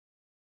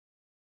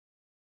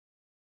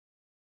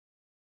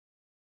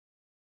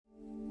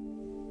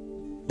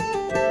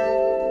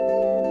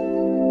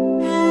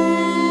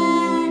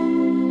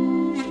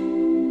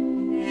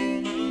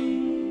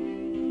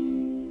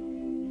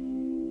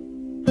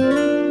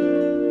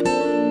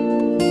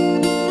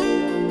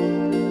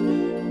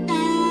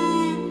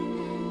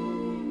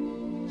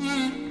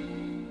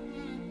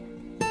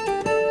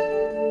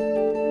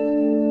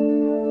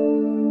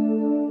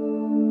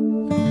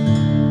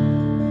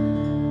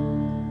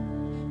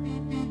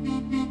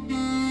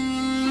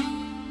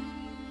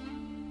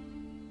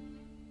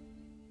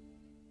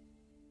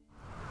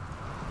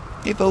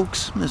Hey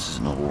folks, this is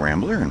an old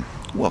Rambler, and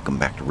welcome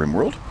back to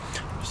RimWorld.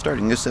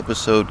 Starting this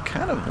episode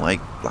kind of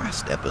like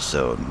last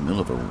episode, in the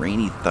middle of a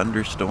rainy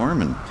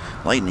thunderstorm, and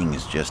lightning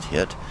has just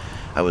hit.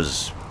 I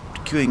was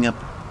queuing up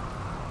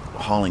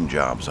hauling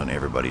jobs on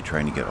everybody,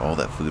 trying to get all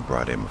that food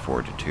brought in before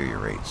it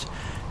deteriorates.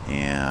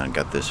 And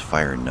got this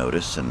fire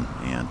notice, and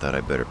thought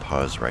I'd better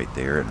pause right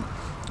there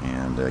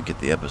and get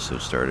the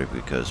episode started,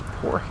 because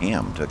poor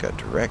Ham took a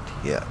direct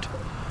hit.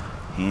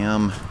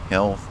 Ham,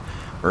 health,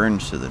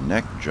 burns to the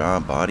neck, jaw,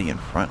 body, and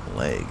front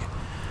leg.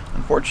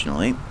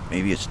 Unfortunately,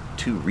 maybe it's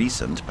too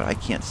recent, but I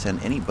can't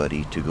send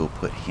anybody to go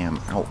put Ham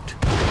out.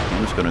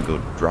 He was going to go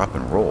drop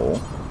and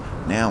roll.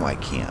 Now I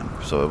can,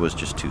 so it was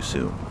just too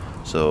soon.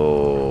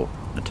 So,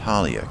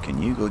 Natalia,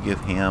 can you go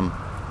give Ham?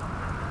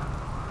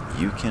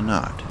 You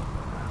cannot.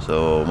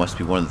 So, it must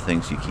be one of the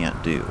things you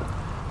can't do.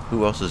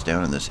 Who else is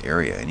down in this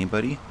area?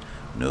 Anybody?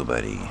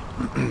 Nobody.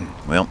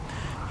 Well,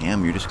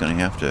 Ham, you're just going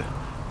to have to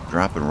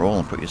drop and roll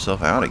and put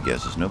yourself out, I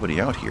guess. There's nobody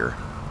out here.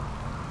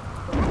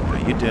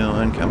 How you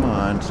doing? Come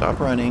on, stop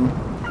running.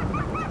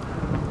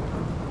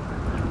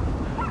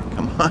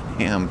 Come on,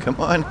 Ham. Come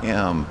on,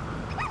 Ham.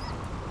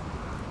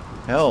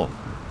 Help.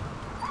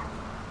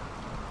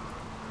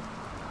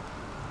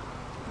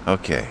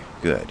 Okay,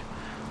 good.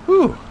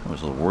 Whew, I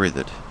was a little worried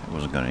that it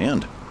wasn't going to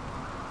end.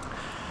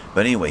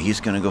 But anyway, he's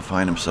going to go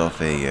find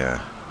himself a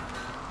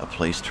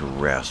place to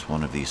rest.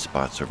 One of these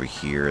spots over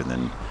here, and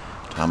then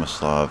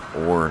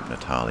Tomislav or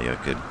Natalia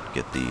could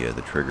get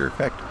the trigger. In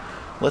fact,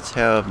 let's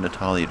have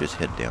Natalia just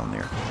head down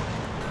there.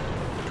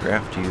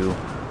 Draft you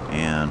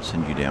and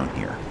send you down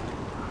here.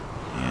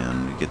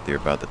 And get there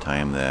about the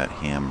time that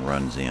Ham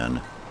runs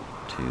in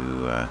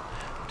to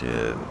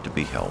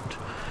be helped.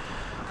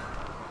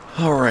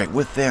 Alright,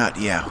 with that,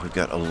 yeah, we've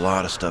got a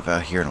lot of stuff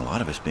out here, and a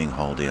lot of it's being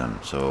hauled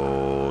in.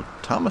 So,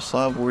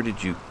 Tomislav, where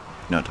did you...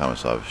 Not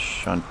Tomislav,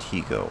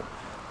 Shantigo.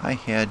 I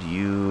had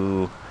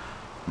you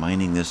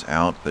mining this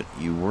out, but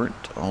you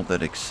weren't all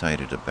that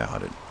excited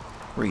about it.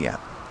 Where you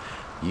at?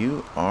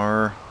 You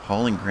are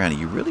hauling granny.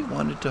 You really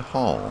wanted to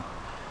haul,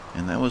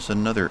 and that was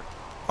another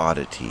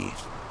oddity.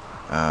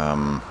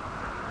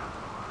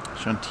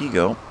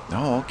 Shantigo.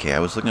 Oh, okay, I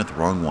was looking at the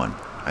wrong one.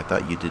 I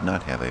thought you did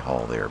not have a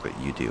haul there, but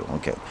you do.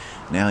 Okay,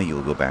 now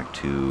you'll go back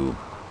to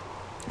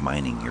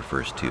mining your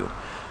first two.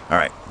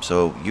 Alright,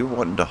 so you're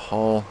wanting to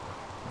haul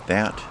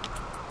that.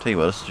 Tell you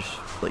what, let's just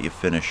let you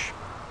finish.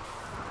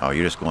 Oh,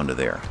 you're just going to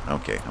there.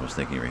 Okay, I was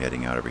thinking you were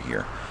heading out over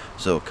here.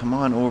 So come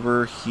on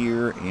over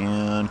here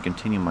and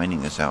continue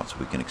mining this out so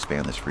we can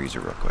expand this freezer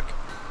real quick.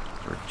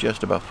 We're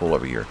just about full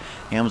over here.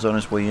 Ham's on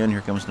his way in.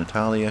 Here comes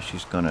Natalia.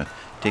 She's going to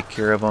take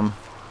care of him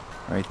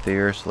right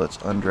there. So let's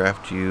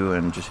undraft you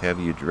and just have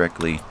you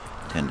directly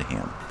tend to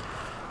Ham.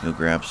 You'll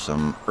grab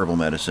some herbal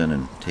medicine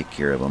and take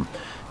care of him.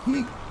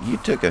 You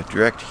took a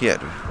direct hit.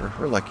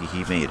 We're lucky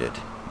he made it.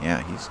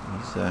 Yeah,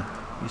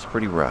 he's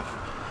pretty rough.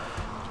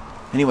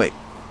 Anyway,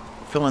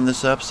 filling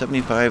this up.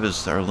 75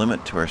 is our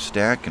limit to our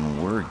stack,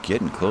 and we're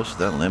getting close to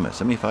that limit.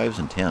 75s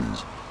and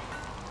 10s.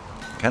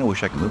 Kind of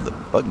wish I could move the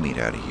bug meat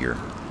out of here,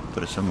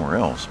 put it somewhere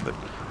else, but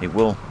it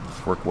will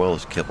work well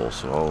as kibble,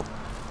 so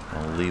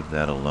I'll leave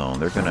that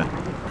alone. They're gonna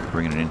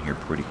bring it in here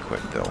pretty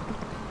quick, though.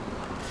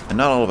 And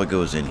not all of it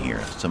goes in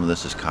here. Some of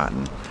this is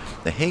cotton.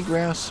 The hay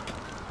grass,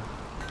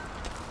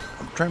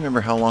 I'm trying to remember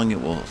how long it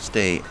will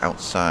stay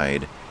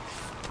outside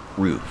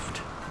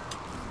roofed.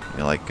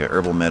 You know, like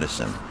herbal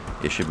medicine.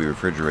 It should be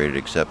refrigerated,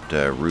 except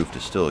roofed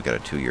is still got a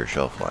 2-year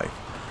shelf life.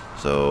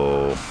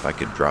 So if I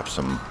could drop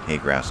some hay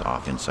grass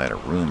off inside a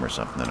room or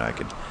something, then I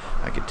could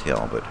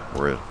tell. But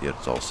where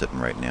it's all sitting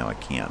right now, I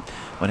can't.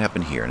 What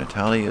happened here?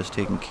 Natalia is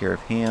taking care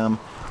of Ham.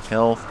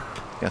 Health.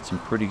 Got some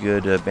pretty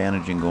good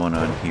bandaging going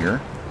on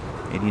here.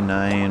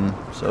 89,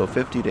 so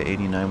 50 to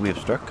 89. We have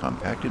struck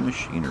compacted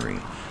machinery.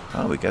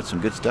 Oh, we got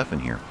some good stuff in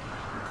here.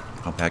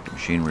 Compacted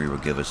machinery will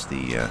give us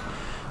the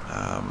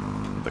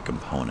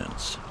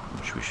components,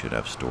 which we should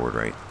have stored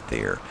right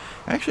there.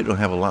 I actually don't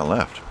have a lot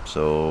left,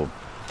 so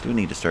do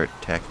need to start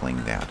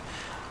tackling that.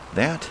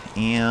 That,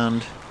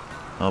 and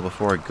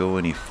before I go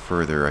any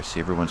further, I see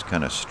everyone's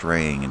kind of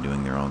straying and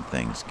doing their own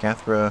things.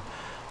 Cathrah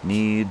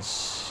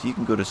needs... You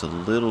can go just a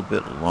little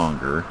bit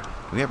longer.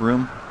 Do we have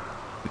room?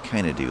 We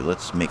kind of do.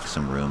 Let's make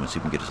some room and see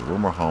if we can get us a little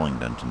more hauling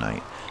done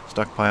tonight.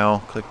 Stockpile,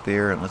 click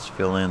there, and let's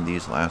fill in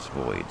these last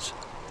voids.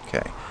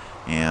 Okay,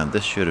 and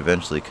this should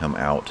eventually come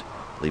out,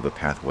 leave a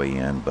pathway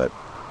in, but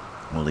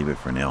we'll leave it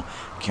for now.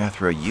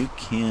 Cathrah, you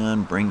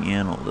can bring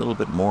in a little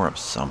bit more of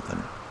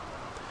something.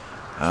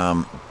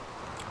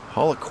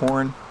 Haul a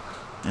corn,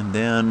 and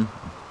then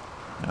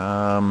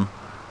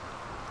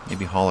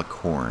maybe haul a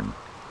corn.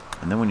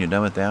 And then when you're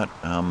done with that,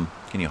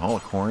 can you haul a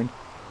corn?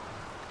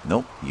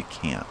 Nope, you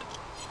can't.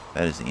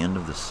 That is the end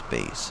of the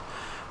space.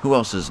 Who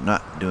else is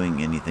not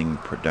doing anything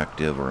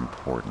productive or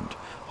important?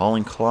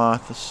 Hauling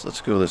cloth,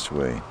 let's go this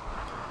way.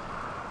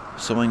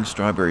 Sowing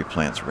strawberry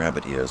plants,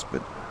 rabbit is,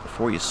 but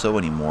before you sow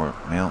anymore,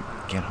 well,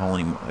 can't haul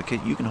anymore. Okay,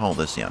 you can haul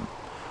this in.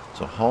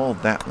 So haul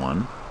that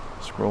one,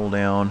 scroll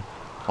down,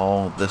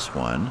 haul this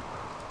one,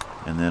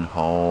 and then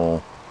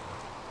haul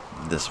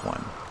this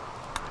one.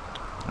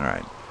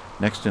 Alright.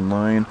 Next in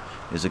line,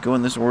 does it go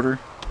in this order?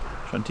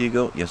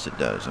 Shantigo? Yes, it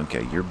does.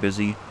 Okay, you're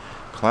busy.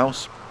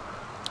 Klaus,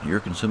 you're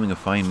consuming a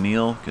fine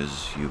meal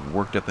because you've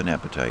worked up an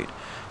appetite.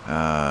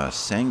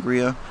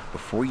 Sangria,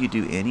 before you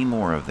do any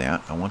more of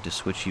that, I want to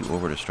switch you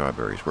over to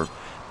strawberries. We're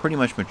pretty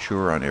much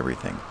mature on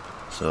everything.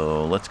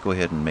 So let's go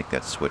ahead and make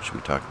that switch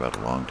we talked about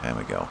a long time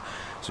ago.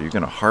 So you're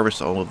going to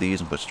harvest all of these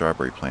and put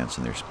strawberry plants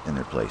in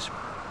their place.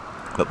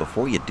 But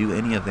before you do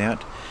any of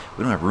that,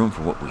 we don't have room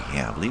for what we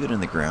have. Leave it in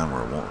the ground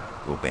where it won't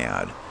go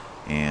bad.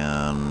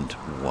 And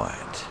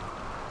what?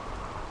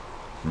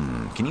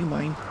 Can you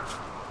mine?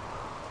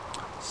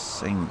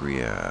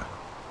 Sangria.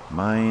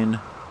 Mine.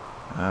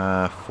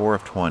 4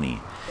 of 20.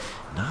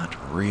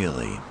 Not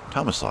really.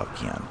 Tomislav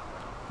can.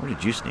 Where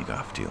did you sneak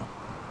off to?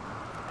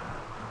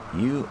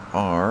 You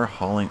are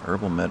hauling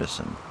herbal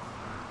medicine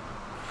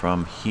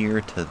from here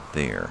to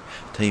there.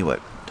 Tell you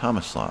what,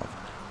 Tomislav,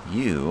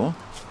 you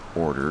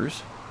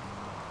orders.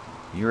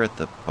 You're at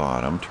the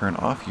bottom. Turn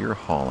off your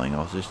hauling.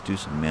 I'll just do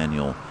some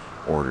manual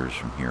orders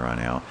from here on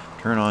out.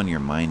 Turn on your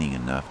mining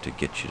enough to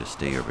get you to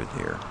stay over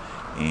there.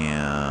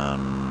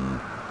 And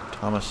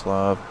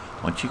Tomislav,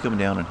 why don't you come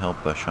down and help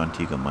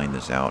Shantigo mine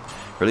this out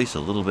for at least a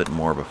little bit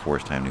more before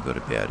it's time to go to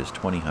bed. It's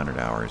 2000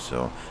 hours,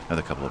 so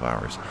another couple of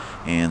hours.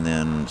 And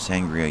then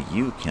Sangria,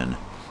 you can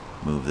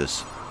move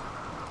this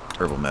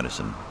herbal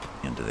medicine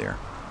into there.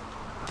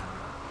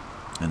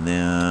 And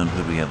then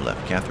who do we have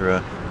left?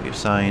 Cathrah, we have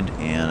signed,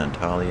 and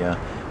Antalya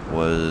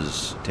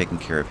was taking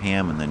care of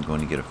Ham and then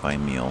going to get a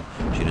fine meal.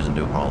 She doesn't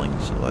do hauling,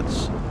 so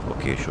let's...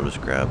 Okay, she'll just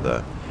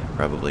grab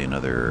probably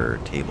another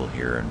table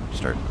here and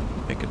start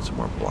making some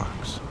more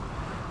blocks.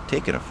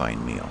 Taking a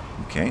fine meal.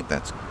 Okay,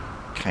 that's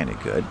kind of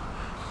good.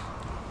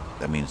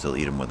 That means they'll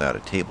eat them without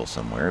a table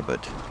somewhere,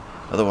 but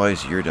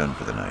otherwise you're done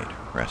for the night,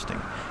 resting.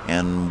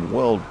 And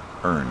well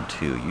earned,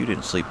 too. You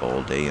didn't sleep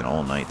all day and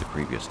all night the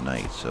previous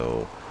night,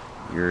 so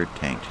you're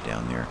tanked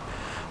down there.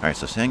 Alright,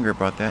 so Sangria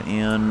brought that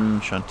in.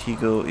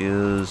 Shantigo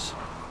is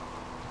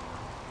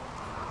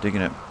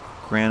digging up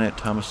granite.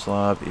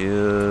 Tomislav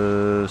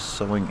is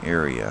sowing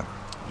area.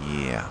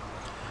 Yeah.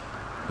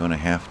 Going to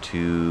have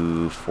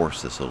to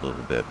force this a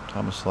little bit.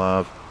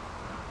 Tomislav,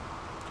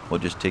 we'll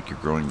just take your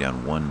growing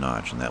down one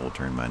notch, and that will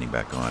turn mining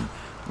back on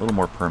a little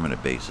more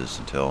permanent basis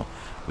until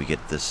we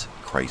get this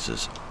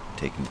crisis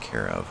taken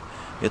care of.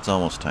 It's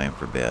almost time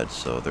for bed,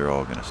 so they're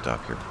all going to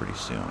stop here pretty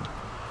soon.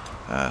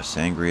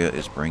 Sangria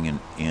is bringing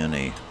in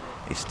a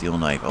steel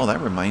knife. Oh, that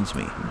reminds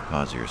me. Let me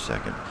pause here a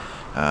second.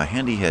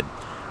 Handy had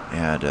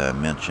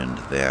mentioned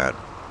that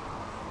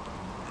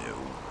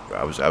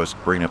I was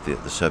bringing up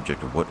the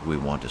subject of what we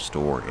want to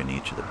store in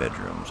each of the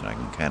bedrooms, and I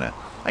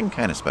can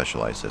kind of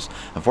specialize this.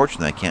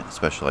 Unfortunately, I can't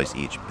specialize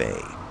each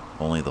bay,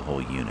 only the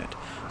whole unit.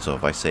 So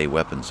if I say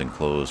weapons and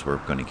clothes, we're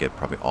going to get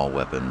probably all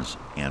weapons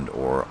and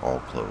or all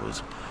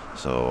clothes.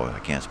 So I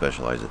can't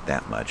specialize it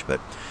that much, but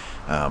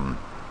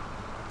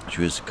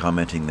she was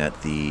commenting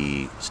that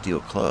the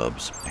steel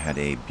clubs had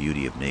a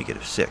beauty of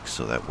 -6,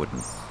 so that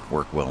wouldn't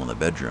work well in the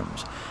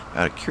bedrooms.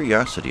 Out of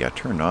curiosity, I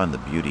turned on the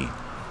beauty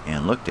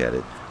and looked at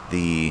it.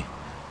 The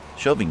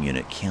shelving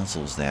unit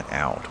cancels that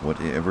out.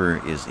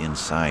 Whatever is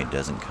inside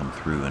doesn't come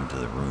through into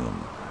the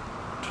room,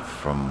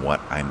 from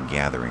what I'm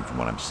gathering, from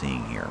what I'm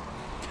seeing here.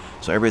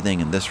 So everything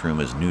in this room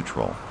is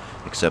neutral,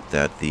 except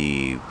that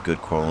the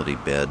good quality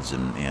beds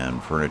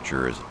and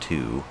furniture is a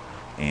 2,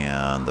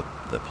 and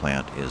the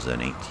plant is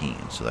an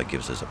 18, so that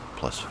gives us a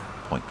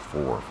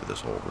 +0.4 for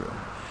this whole room.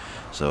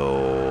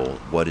 So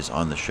what is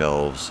on the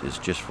shelves is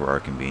just for our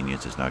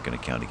convenience. It's not going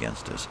to count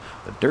against us.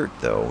 The dirt,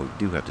 though, we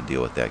do have to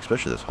deal with that,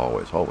 especially this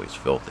hallway. This hallway is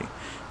filthy.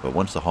 But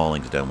once the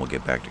hauling's done, we'll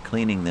get back to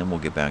cleaning. Then we'll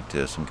get back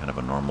to some kind of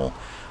a normal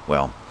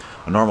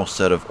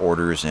set of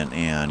orders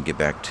and get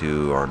back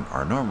to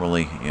our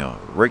normally,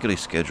 regularly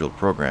scheduled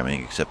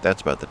programming, except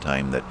that's about the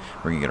time that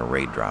we're going to get a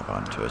raid drop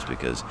onto us,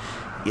 because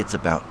it's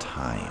about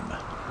time.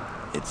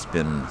 It's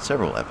been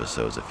several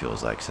episodes, it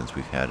feels like, since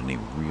we've had any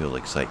real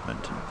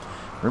excitement.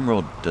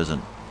 RimWorld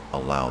doesn't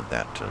allow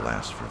that to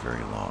last for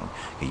very long.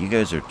 Okay, you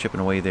guys are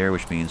chipping away there,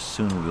 which means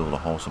soon we'll be able to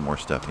haul some more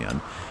stuff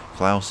in.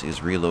 Klaus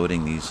is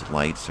reloading these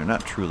lights. They're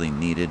not truly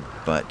needed,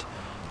 but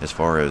as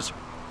far as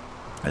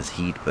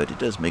heat, but it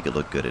does make it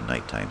look good at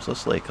nighttime. So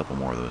let's lay a couple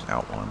more of those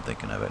out while I'm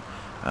thinking of it.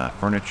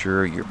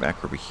 Furniture, you're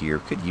back over here.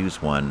 Could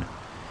use one.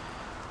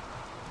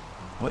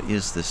 What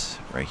is this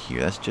right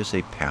here? That's just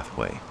a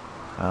pathway.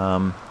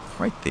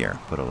 Right there.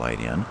 Put a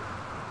light in.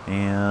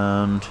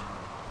 And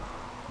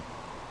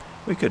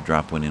we could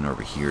drop one in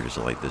over here just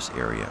to light this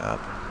area up.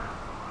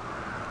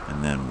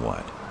 And then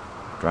what?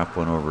 Drop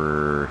one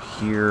over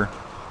here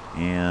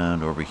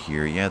and over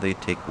here. Yeah, they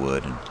take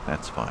wood, and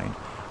that's fine.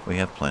 We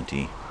have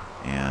plenty,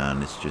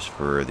 and it's just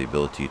for the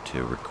ability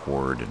to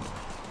record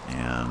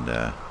and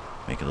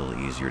make it a little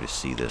easier to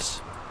see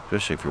this,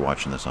 especially if you're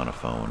watching this on a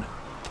phone.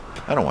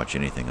 I don't watch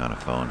anything on a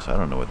phone, so I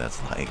don't know what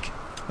that's like.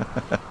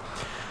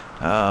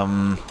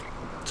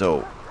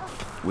 So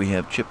we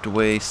have chipped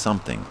away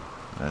something.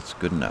 That's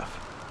good enough.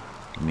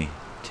 Let me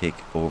take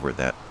over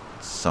that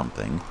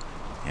something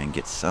and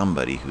get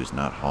somebody who's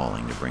not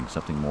hauling to bring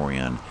something more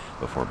in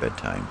before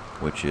bedtime,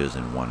 which is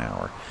in 1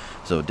 hour.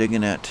 So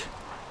digging at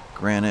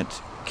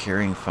granite,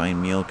 carrying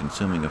fine meal,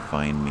 consuming a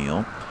fine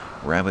meal.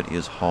 Rabbit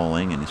is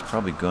hauling, and he's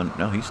probably going...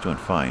 No, he's doing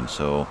fine.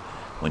 So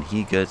when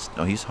he gets...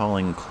 No, he's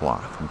hauling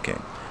cloth. Okay.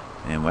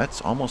 And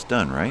that's almost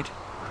done, right?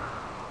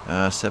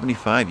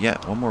 75.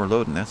 Yeah, one more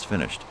load, and that's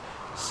finished.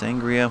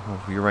 Sangria,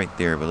 well, you're right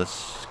there, but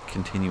let's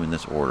continue in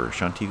this order.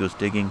 Shantigo's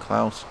digging.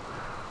 Klaus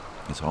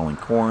is hauling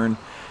corn,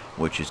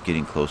 which is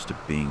getting close to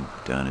being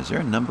done. Is there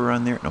a number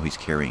on there? No, he's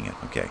carrying it.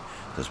 Okay.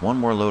 So there's one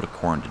more load of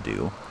corn to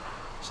do.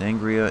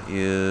 Sangria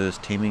is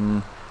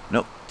taming...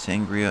 Nope.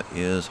 Sangria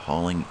is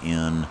hauling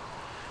in...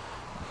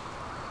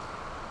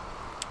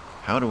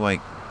 How do I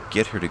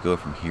get her to go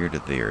from here to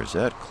there? Is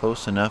that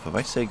close enough? If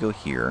I say go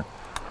here,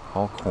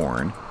 haul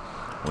corn,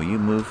 will you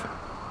move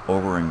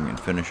over and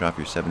finish off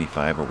your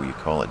 75, or will you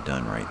call it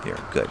done right there?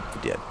 Good,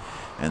 you did.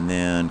 And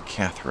then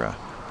Cathrah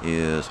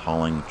is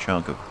hauling a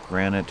chunk of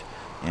granite,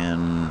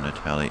 and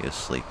Natalia is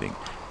sleeping.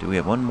 Do we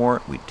have one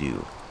more? We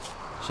do.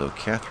 So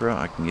Cathrah,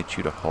 I can get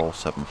you to haul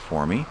something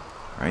for me.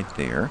 Right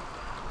there.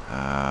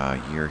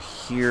 You're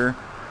here.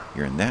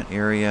 You're in that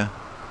area.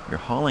 You're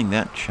hauling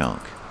that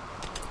chunk.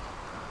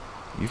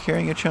 You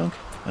carrying a chunk?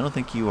 I don't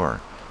think you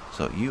are.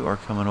 So you are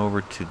coming over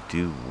to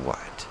do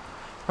what?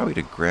 Probably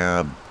to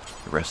grab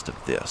the rest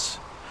of this.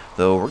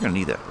 Though we're going to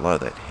need a lot of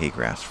that hay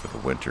grass for the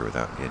winter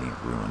without getting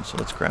it ruined. So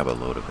let's grab a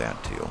load of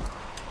that too.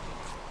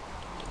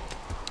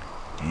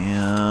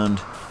 And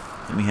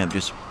let me have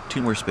just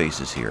 2 more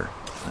spaces here.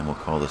 And we'll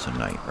call this a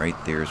night. Right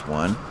there's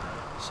one.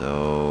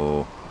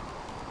 So...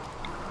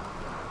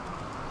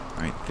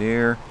 right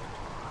there.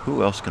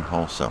 Who else can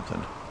haul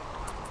something?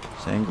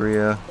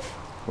 Sangria,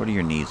 what do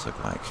your needs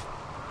look like?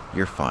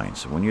 You're fine.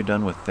 So when you're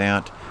done with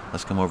that,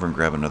 let's come over and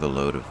grab another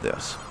load of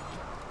this.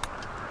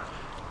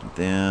 And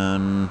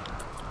then,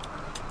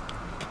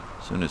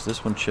 as soon as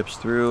this one chips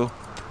through,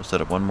 we'll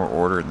set up one more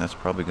order, and that's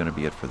probably going to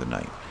be it for the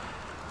night.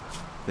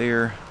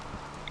 There.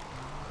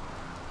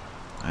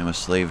 I'm a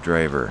slave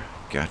driver.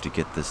 Got to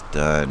get this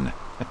done.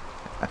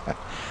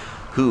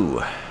 Who?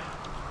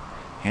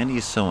 Handy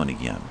is sewing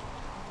again.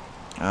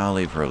 I'll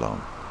leave her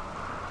alone.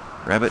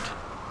 Rabbit,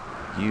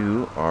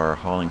 you are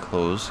hauling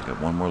clothes. You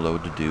got one more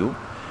load to do.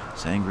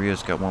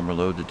 Sangria's got one more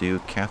load to do.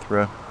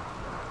 Cathrah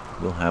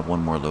will have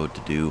one more load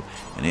to do,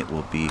 and it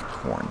will be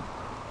corn.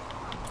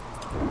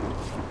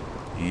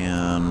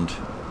 And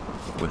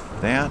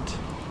with that,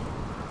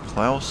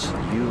 Klaus,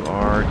 you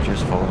are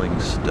just hauling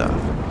stuff.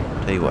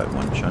 Tell you what,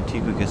 when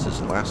Shantigo gets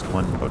his last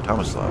one, or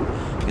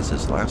Tomislav gets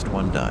his last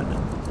one done,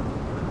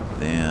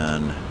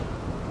 then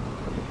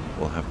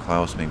we'll have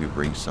Klaus maybe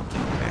bring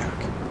something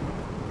back.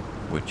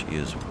 Which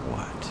is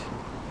what?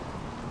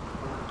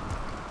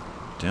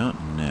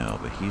 Don't know,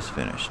 but he's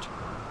finished.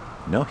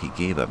 No, he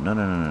gave up. No,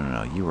 no, no,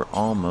 no, no. You were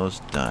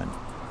almost done.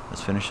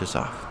 Let's finish this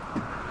off.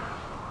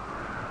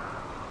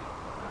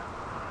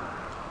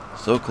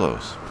 So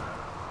close.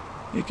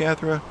 Hey,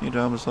 Cathrah. Hey,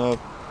 Tomislav.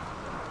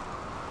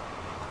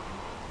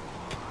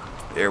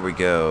 There we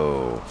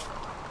go.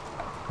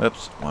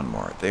 Oops, one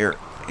more. There,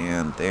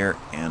 and there,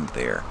 and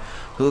there.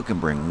 Who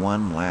can bring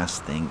one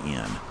last thing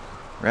in?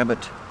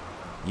 Rabbit,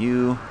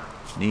 you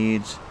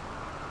needs...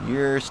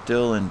 You're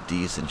still in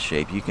decent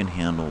shape. You can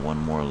handle one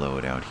more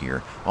load out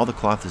here. All the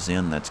cloth is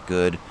in. That's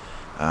good.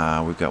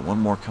 We've got one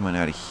more coming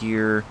out of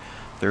here.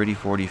 30,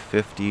 40,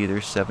 50.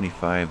 There's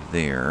 75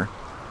 there.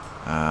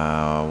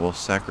 We'll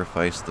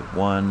sacrifice the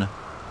one.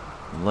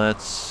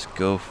 Let's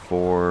go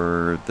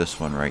for this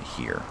one right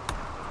here.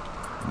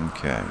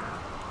 Okay.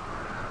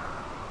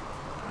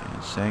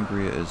 And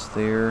Sangria is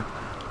there.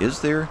 Is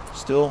there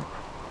still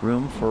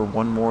room for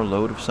one more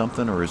load of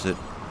something, or is it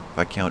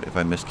if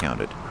I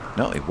miscounted?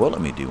 No, it will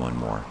let me do one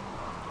more.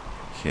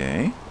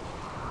 Okay.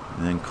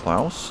 And then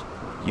Klaus,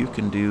 you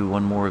can do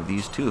one more of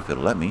these too if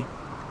it'll let me.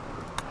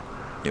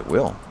 It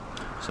will.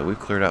 So we've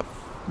cleared out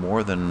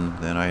more than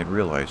I had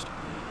realized.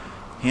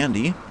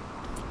 Handy,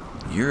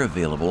 you're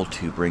available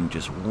to bring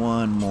just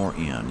one more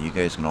in. You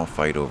guys can all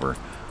fight over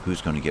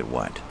who's going to get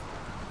what.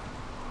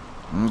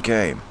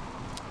 Okay.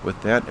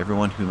 With that,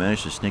 everyone who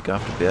managed to sneak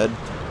off to bed,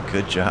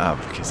 good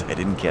job, because I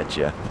didn't catch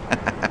you.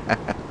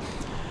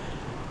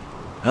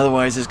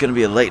 Otherwise, it's going to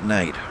be a late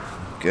night.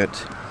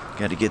 Got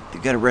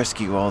to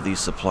rescue all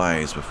these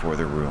supplies before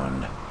they're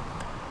ruined.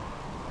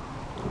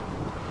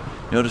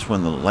 Notice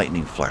when the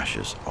lightning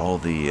flashes, all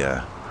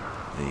the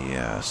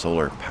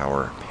solar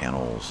power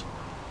panels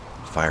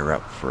fire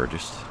up for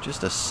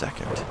just a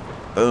second.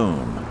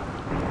 Boom!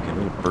 Get a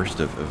little burst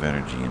of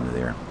energy into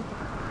there.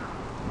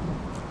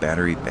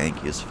 Battery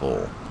bank is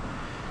full.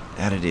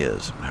 That it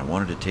is. I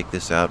wanted to take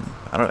this out.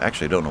 I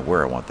don't know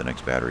where I want the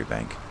next battery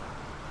bank.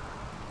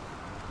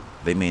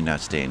 They may not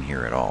stay in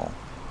here at all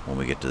when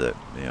we get to the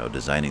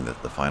designing the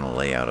final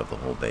layout of the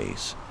whole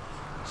base.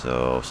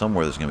 So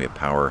somewhere there's going to be a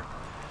power.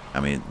 I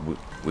mean,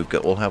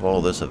 we'll have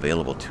all this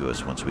available to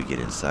us once we get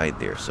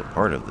inside there. So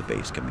part of the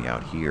base can be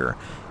out here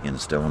in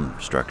stone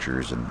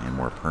structures and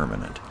more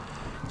permanent.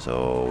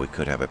 So we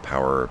could have a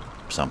power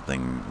up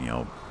something, you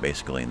know,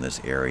 basically in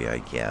this area, I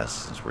guess,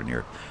 since we're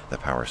near the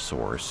power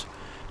source.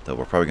 Though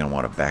we're probably going to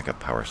want a backup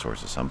power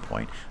source at some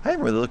point. I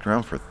haven't really looked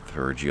around for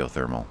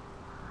geothermal.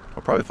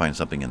 We'll probably find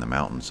something in the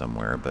mountain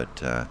somewhere, but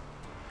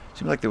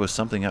seemed like there was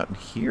something out in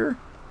here.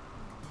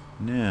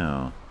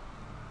 No.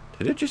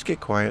 Did it just get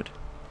quiet?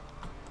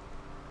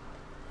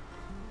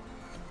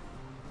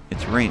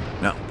 It's rain.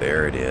 No,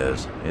 there it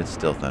is. It's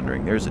still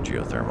thundering. There's a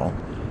geothermal.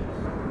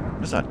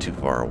 It's not too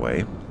far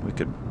away. We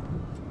could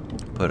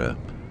put a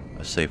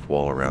safe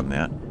wall around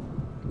that.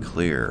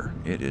 Clear.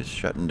 It is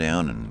shutting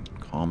down and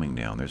calming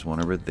down. There's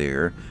one over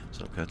there,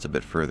 so that's a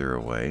bit further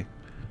away.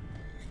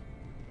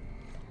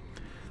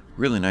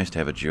 Really nice to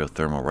have a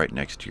geothermal right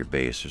next to your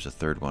base. There's a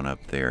third one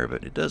up there,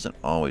 but it doesn't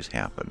always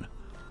happen.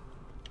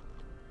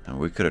 And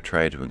we could have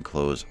tried to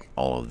enclose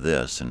all of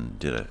this and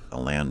did a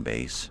land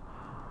base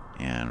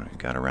and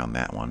got around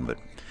that one, but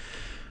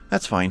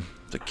that's fine.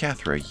 So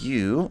Cathrah,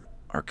 you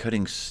are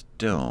cutting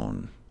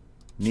stone.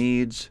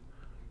 Needs?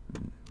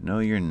 No,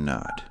 you're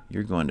not.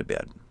 You're going to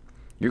bed.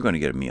 You're going to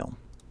get a meal.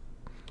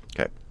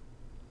 Okay.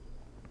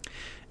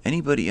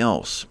 Anybody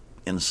else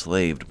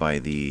enslaved by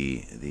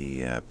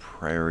the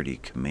priority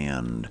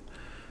command?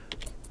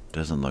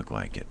 Doesn't look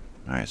like it.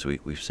 Alright, so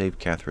we've saved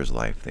Cathrah's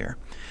life there.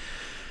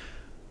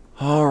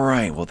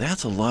 Alright, well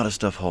that's a lot of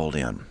stuff hauled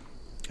in.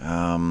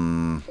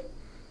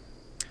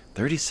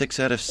 36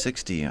 out of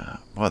 60.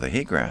 Wow, the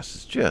hay grass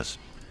is just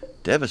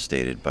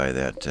devastated by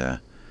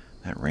that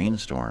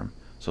rainstorm.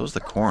 So is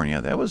the corn.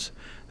 Yeah, that was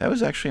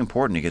actually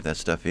important to get that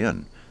stuff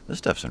in. This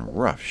stuff's in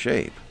rough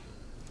shape.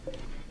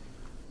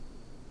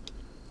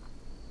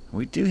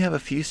 We do have a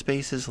few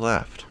spaces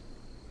left.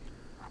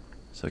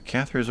 So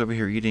Cathrah's over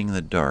here eating in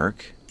the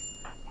dark.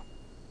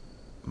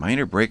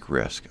 Minor break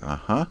risk.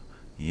 Uh-huh.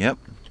 Yep.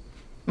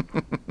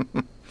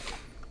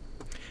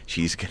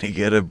 She's going to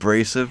get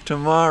abrasive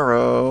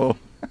tomorrow.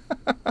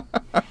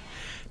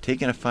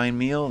 Taking a fine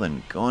meal,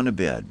 then going to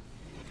bed.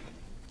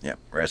 Yep,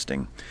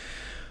 resting.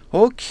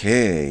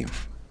 Okay.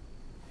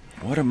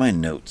 What are my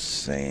notes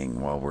saying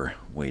while we're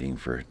waiting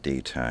for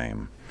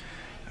daytime?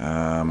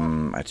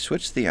 I'd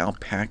switch the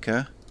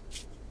alpaca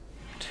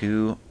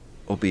to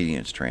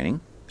obedience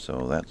training,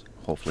 so that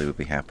hopefully will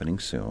be happening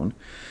soon.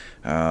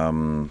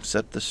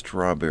 Set the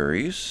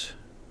strawberries.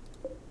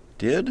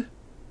 Did?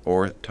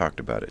 Or talked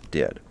about it?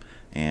 Did.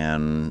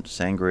 And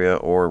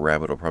Sangria or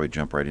Rabbit will probably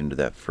jump right into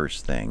that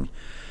first thing.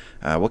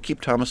 We'll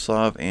keep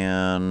Tomislav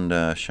and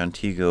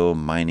Shantigo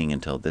mining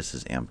until this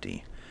is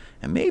empty.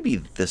 And maybe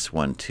this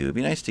one too. It'd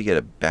be nice to get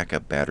a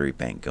backup battery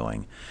bank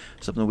going.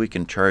 Something we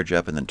can charge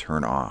up and then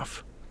turn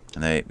off.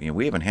 And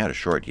we haven't had a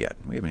short yet.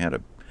 We haven't had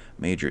a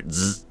major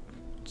zzz.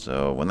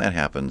 So when that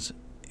happens,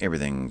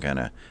 everything kind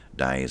of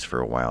dies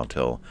for a while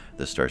till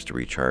this starts to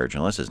recharge.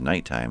 Unless it's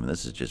nighttime and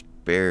this is just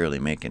barely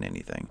making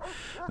anything.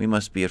 We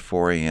must be at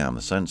 4 a.m.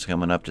 The sun's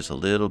coming up just a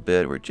little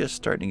bit. We're just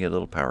starting to get a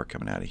little power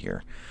coming out of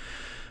here.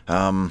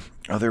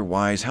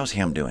 Otherwise, how's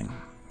Ham doing?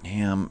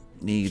 Ham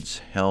needs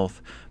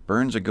health.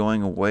 Burns are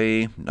going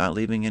away, not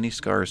leaving any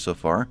scars so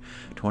far.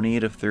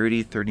 28 of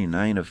 30,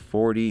 39 of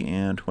 40,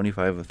 and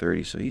 25 of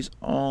 30. So he's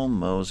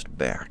almost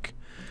back.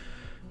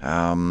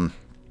 Back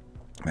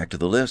to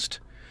the list.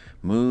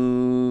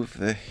 Move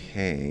the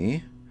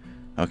hay.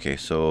 Okay,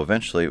 so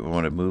eventually we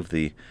want to move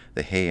the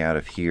hay out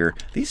of here.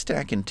 These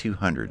stack in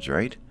 200s,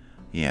 right?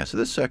 Yeah, so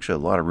this is actually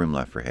a lot of room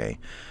left for hay.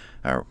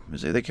 Are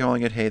they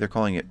calling it hay? They're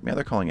calling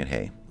it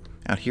hay.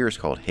 Out here it's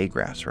called hay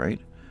grass,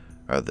 right?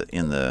 Or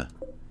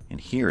in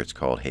here it's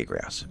called hay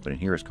grass, but in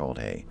here it's called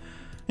hay.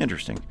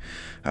 Interesting.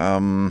 So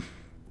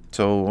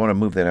I want to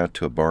move that out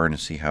to a barn and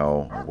see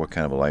what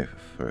kind of a life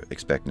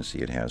expectancy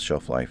it has,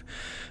 shelf life.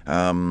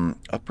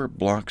 Upper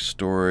block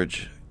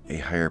storage, a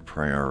higher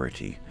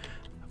priority.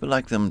 I would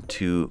like them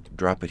to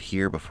drop it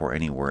here before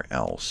anywhere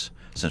else,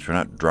 since we're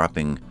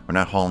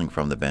not hauling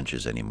from the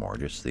benches anymore.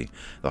 Just the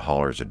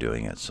haulers are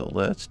doing it. So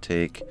let's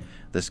take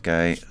this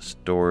guy,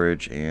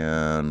 storage,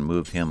 and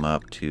move him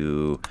up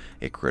to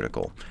a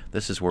critical.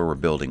 This is where we're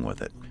building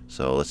with it.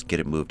 So let's get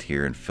it moved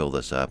here and fill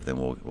this up. Then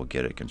we'll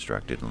get it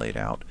constructed and laid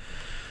out.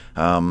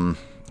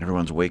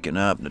 Everyone's waking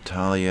up.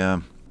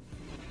 Natalia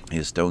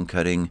is stone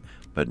cutting,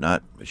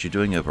 but she's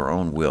doing it of her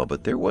own will.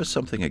 But there was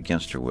something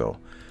against her will.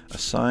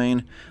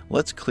 Assign.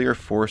 Let's clear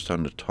forest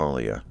on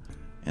Natalia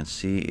and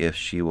see if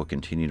she will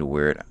continue to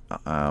wear it.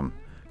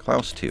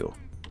 Klaus too.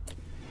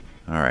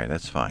 Alright,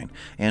 that's fine.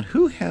 And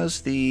who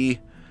has the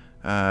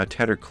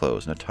tattered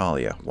clothes?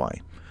 Natalia.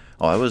 Why?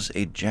 Oh, that was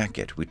a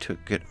jacket. We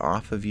took it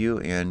off of you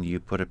and you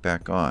put it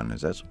back on.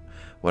 Is that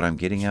what I'm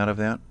getting out of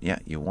that? Yeah,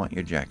 you want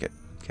your jacket.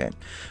 Okay.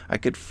 I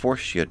could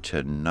force you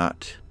to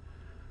not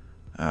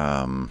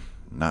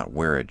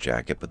wear a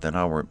jacket, but then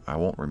I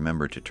won't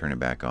remember to turn it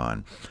back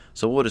on.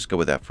 So we'll just go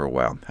with that for a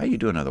while. How you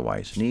doing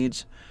otherwise?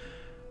 Needs?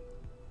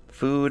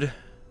 Food?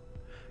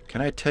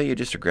 Can I tell you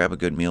just to grab a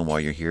good meal while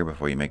you're here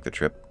before you make the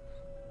trip?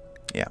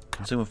 Yeah,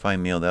 consume a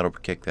fine meal. That'll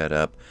kick that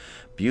up.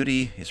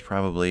 Beauty is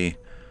probably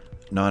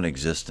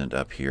non-existent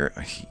up here.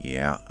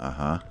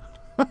 Yeah,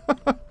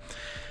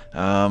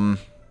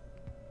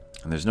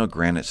 And there's no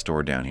granite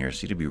store down here,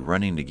 so you'd be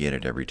running to get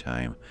it every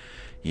time.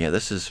 Yeah,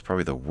 this is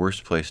probably the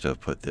worst place to have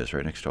put this,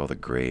 right next to all the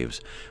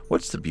graves.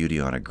 What's the beauty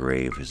on a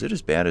grave? Is it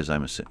as bad as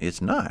I'm assuming?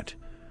 It's not.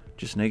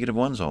 Just negative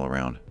ones all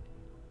around.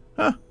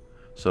 Huh.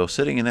 So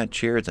sitting in that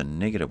chair, it's a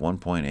negative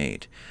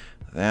 1.8.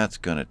 That's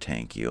going to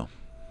tank you.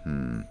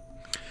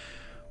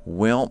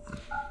 Well,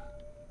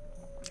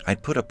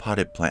 I'd put a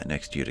potted plant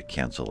next to you to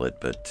cancel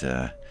it, but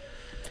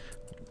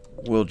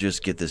we'll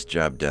just get this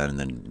job done and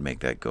then make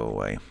that go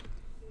away.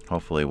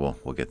 Hopefully we'll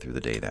get through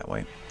the day that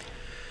way.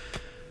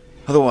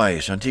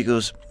 Otherwise,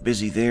 Antico's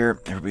busy there.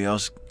 Everybody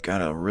else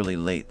got a really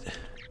late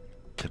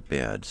to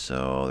bed,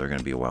 so they're going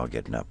to be a while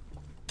getting up.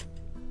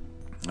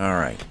 All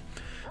right.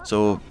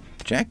 So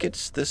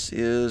jackets, this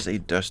is a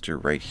duster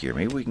right here.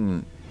 Maybe we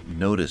can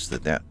notice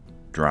that that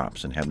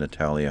drops and have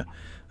Natalia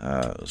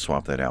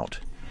swap that out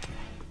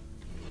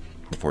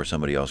before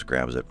somebody else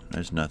grabs it.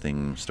 There's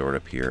nothing stored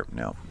up here.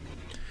 No.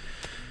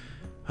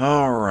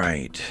 All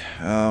right.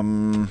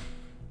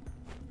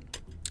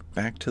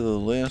 Back to the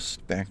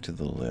list. Back to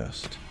the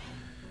list.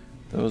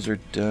 Those are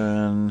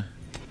done.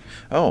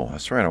 Oh,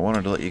 that's right. I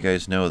wanted to let you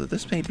guys know that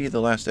this may be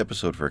the last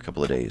episode for a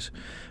couple of days.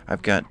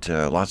 I've got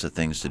lots of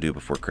things to do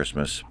before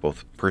Christmas,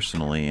 both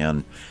personally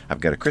and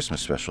I've got a Christmas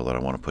special that I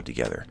want to put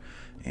together.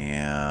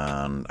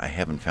 And I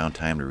haven't found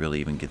time to really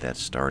even get that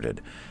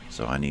started.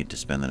 So I need to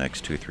spend the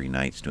next 2 or 3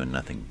 nights doing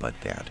nothing but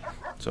that.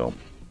 So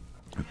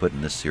I'm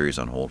putting this series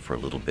on hold for a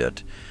little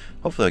bit.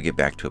 Hopefully I'll get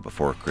back to it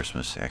before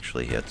Christmas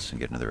actually hits and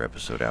get another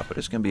episode out. But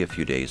it's going to be a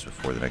few days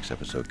before the next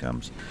episode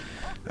comes.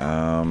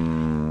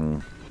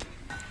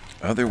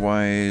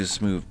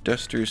 Otherwise, move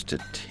dusters to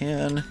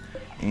 10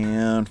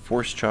 and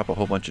force chop a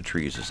whole bunch of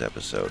trees this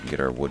episode and get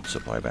our wood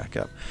supply back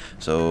up.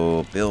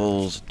 So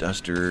bills,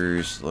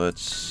 dusters,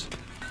 let's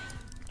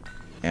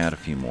add a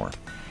few more.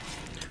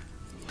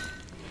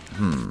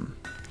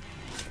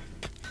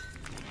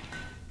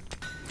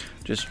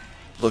 Just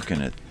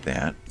looking at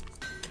that,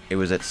 it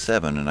was at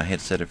 7 and I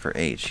had set it for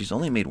 8. She's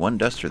only made 1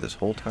 duster this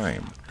whole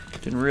time.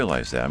 Didn't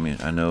realize that. I mean,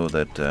 I know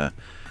that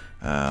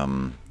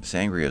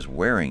Sangria is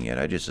wearing it.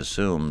 I just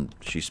assumed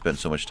she spent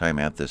so much time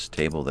at this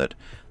table that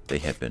they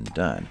had been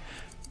done.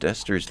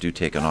 Dusters do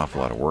take an awful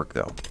lot of work,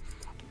 though.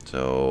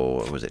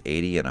 So, was it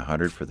 80 and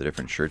 100 for the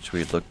different shirts we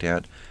had looked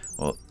at?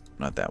 Well,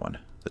 not that one.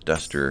 The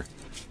duster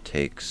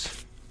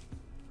takes...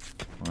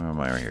 Where am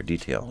I right here?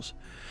 Details.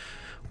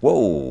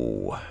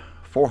 Whoa!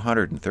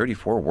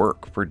 434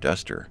 work per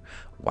duster.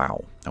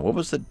 Wow. Now, what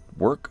was the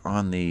work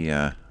on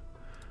the...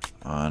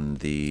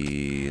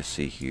 let's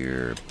see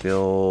here,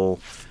 Bill,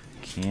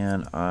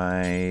 can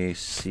I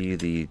see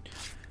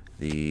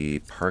the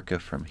parka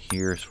from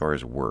here as far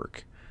as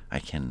work? I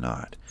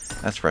cannot.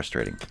 That's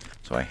frustrating.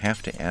 So I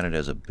have to add it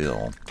as a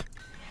bill.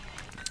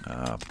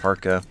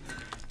 Parka,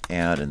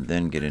 add, and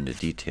then get into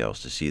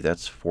details to see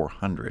that's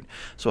 400.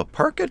 So a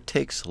parka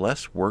takes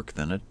less work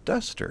than a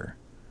duster.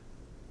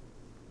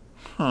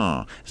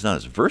 Huh. It's not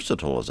as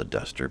versatile as a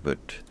duster,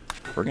 but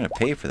we're going to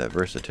pay for that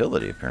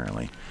versatility,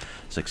 apparently.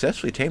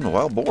 Successfully tamed a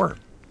wild boar.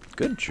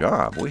 Good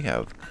job. We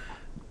have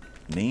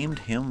named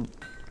him...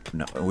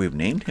 No, we've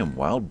named him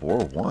Wild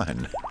Boar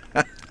 1.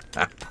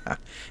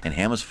 And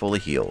Ham is fully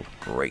healed.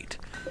 Great.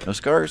 No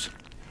scars?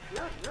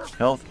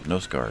 Health? No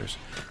scars.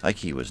 Like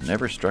he was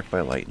never struck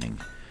by lightning.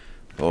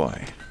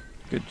 Boy.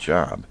 Good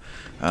job.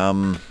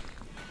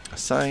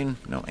 Assign.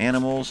 No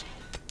animals.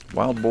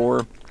 Wild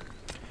boar.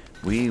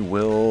 We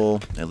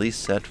will at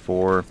least set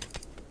for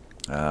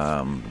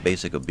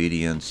basic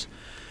obedience.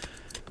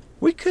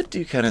 We could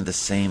do kind of the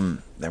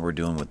same that we're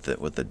doing with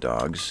the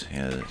dogs,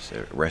 as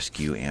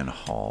rescue and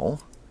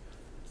haul,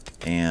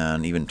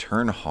 and even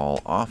turn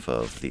haul off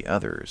of the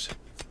others.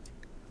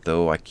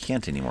 Though I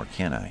can't anymore,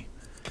 can I?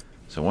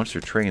 So once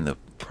they're trained, they'll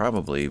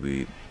probably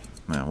be...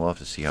 Well, we'll have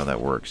to see how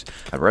that works.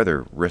 I'd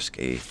rather risk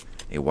a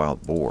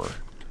wild boar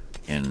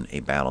in a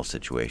battle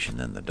situation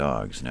than the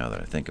dogs, now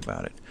that I think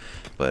about it.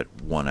 But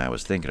when I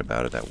was thinking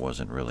about it, that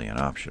wasn't really an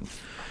option.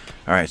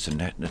 Alright, so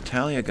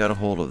Natalia got a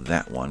hold of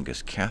that one,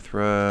 because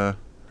Cathrah...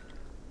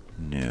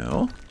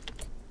 No.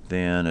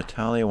 Then,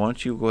 Natalia, why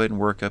don't you go ahead and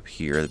work up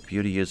here. The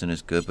beauty isn't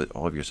as good, but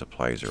all of your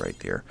supplies are right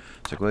there.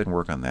 So go ahead and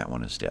work on that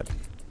one instead.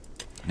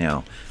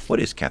 Now, what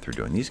is Cathrah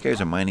doing? These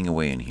guys are mining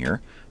away in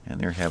here, and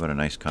they're having a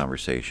nice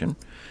conversation.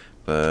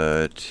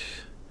 But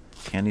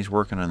Candy's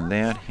working on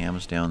that.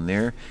 Ham's down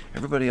there.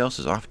 Everybody else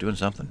is off doing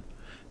something.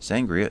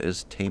 Sangria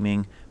is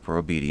taming for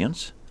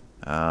obedience.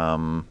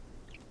 Failed.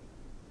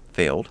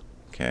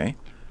 Okay.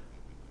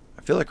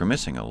 I feel like we're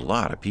missing a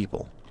lot of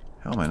people.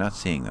 How am I not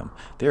seeing them?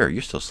 There,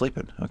 you're still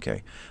sleeping.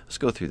 Okay. Let's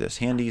go through this.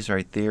 Handy's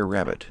right there.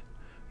 Rabbit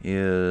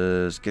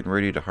is getting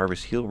ready to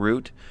harvest heel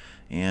root.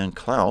 And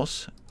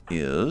Klaus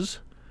is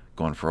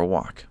going for a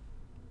walk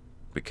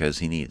because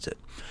he needs it.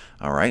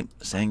 All right.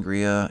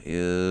 Sangria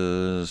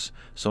is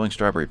sowing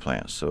strawberry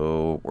plants.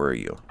 So where are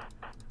you?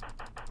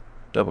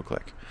 Double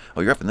click.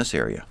 Oh, you're up in this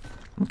area.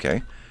 Okay.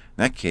 In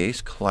that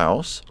case,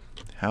 Klaus,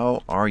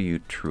 how are you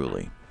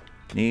truly?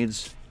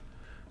 Needs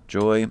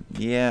joy?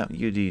 Yeah,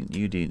 you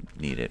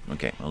need it.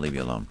 Okay, I'll leave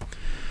you alone.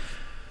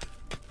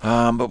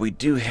 But we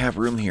do have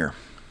room here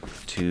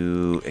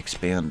to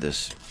expand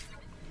this.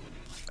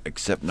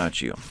 Except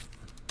not you.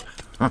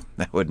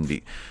 That wouldn't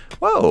be...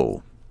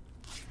 Whoa!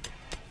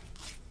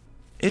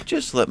 It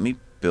just let me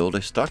build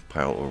a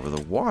stockpile over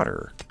the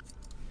water.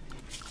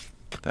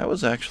 That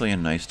was actually a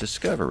nice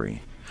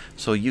discovery.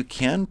 So you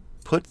can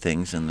put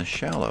things in the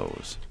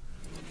shallows.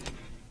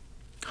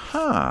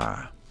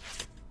 Huh.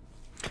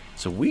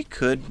 So we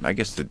could... I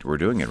guess that we're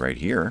doing it right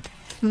here.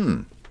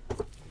 So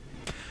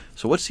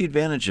what's the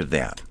advantage of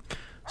that?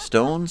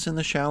 Stones in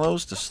the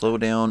shallows to slow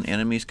down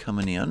enemies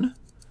coming in?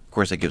 Of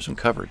course, that gives them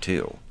cover,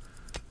 too.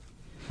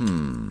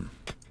 Have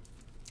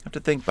to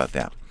think about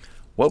that.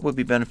 What would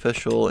be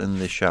beneficial in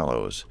the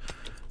shallows?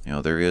 You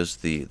know, there is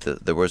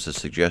there was a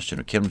suggestion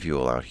of chem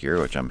fuel out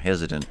here, which I'm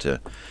hesitant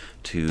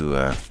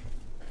to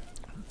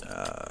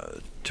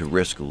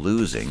risk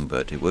losing,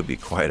 but it would be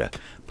quite a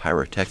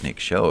pyrotechnic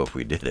show if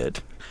we did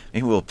it.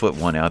 Maybe we'll put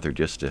one out there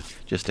just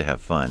to have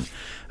fun.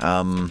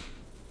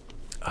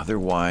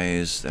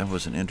 Otherwise, that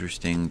was an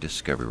interesting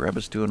discovery.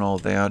 Rabbit's doing all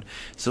that.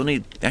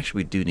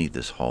 Actually, we do need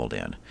this hauled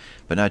in,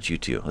 but not you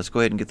two. Let's go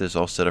ahead and get this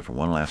all set up for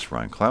one last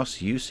run.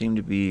 Klaus, you seem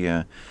to be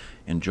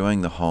enjoying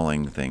the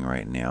hauling thing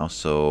right now,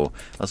 so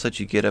let's let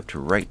you get up to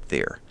right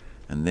there,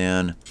 and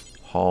then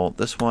haul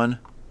this one.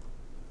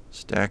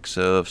 Stacks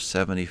of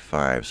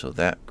 75. So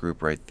that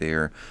group right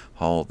there.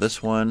 Haul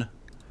this one,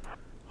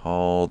 and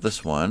haul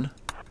this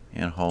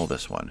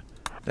one.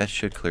 That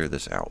should clear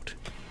this out.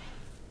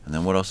 And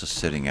then what else is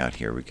sitting out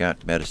here? We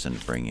got medicine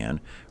to bring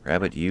in.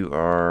 Rabbit, you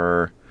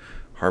are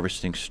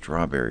harvesting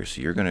strawberries,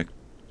 so you're going to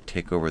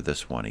take over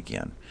this one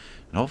again.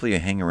 And hopefully you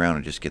hang around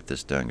and just get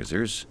this done, because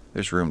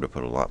there's room to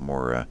put a lot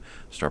more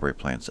strawberry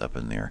plants up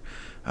in there.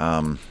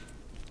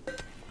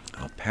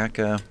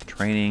 Alpaca,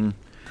 training.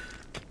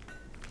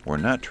 We're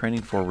not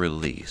training for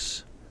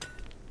release.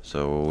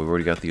 So we've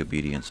already got the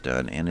obedience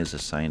done and is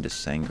assigned to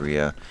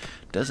Sangria.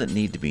 Doesn't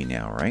need to be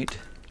now, right?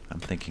 I'm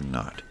thinking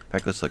not. In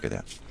fact, let's look at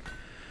that.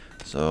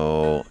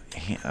 So,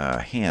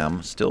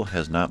 Ham still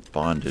has not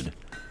bonded.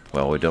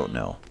 Well, we don't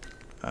know.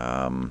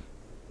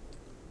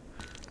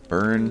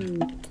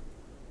 Burned.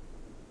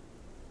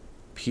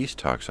 Peace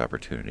talks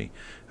opportunity.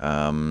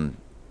 So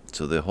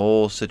the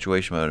whole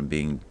situation about him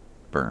being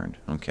burned.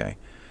 Okay.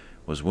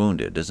 Was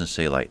wounded. Doesn't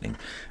say lightning.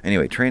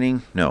 Anyway,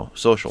 training. No.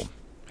 Social.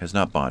 Has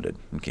not bonded.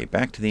 Okay,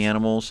 back to the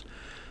animals.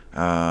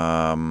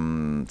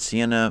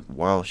 Sienna,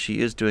 while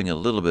she is doing a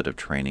little bit of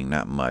training,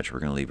 not much, we're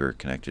going to leave her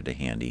connected to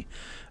Handy.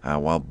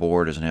 Wild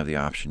Boar doesn't have the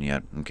option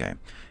yet. Okay.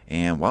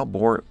 And Wild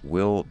Boar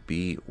will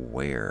be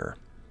where?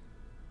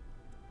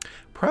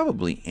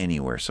 Probably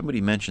anywhere. Somebody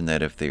mentioned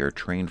that if they are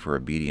trained for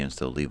obedience,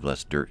 they'll leave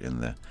less dirt in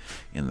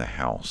the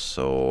house.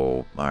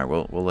 So, all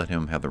right, we'll let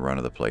him have the run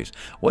of the place.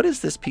 What is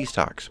this peace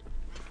talks?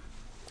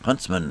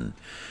 Huntsman,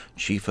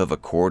 chief of a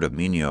court of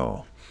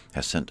Minho,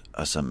 has sent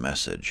us a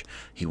message.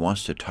 He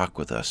wants to talk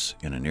with us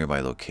in a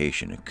nearby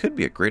location. It could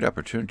be a great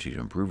opportunity to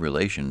improve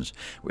relations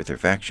with their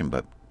faction,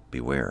 but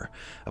beware.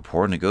 A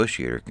poor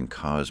negotiator can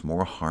cause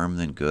more harm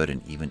than good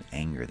and even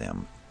anger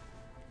them.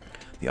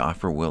 The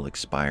offer will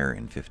expire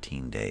in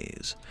 15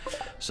 days.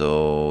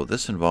 So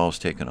this involves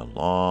taking a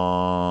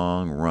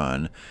long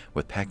run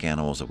with pack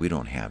animals that we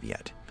don't have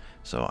yet.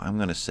 So I'm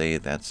going to say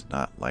that's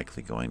not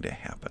likely going to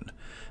happen.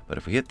 But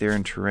if we hit there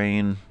in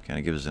terrain, kind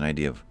of gives us an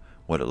idea of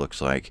what it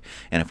looks like.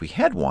 And if we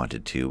had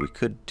wanted to, we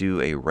could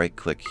do a right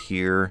click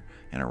here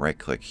and a right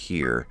click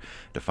here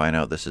to find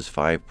out this is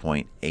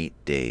 5.8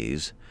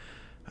 days.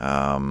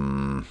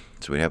 So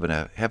we'd have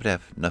to have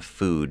enough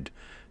food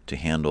to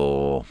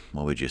handle,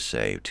 what would you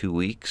say, 2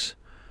 weeks?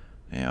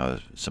 You know,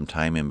 some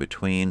time in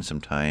between,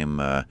 some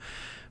time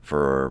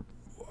for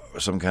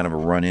some kind of a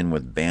run-in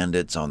with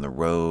bandits on the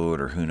road,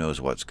 or who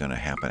knows what's going to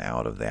happen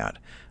out of that.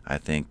 I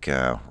think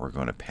we're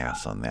going to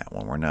pass on that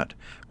one.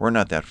 We're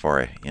not that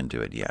far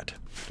into it yet.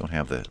 Don't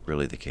have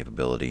really the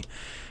capability.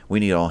 We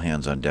need all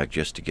hands on deck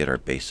just to get our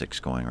basics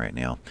going right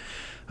now.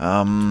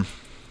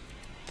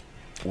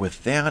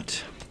 With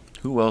that,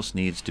 who else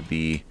needs to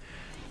be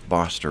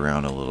bossed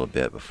around a little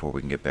bit before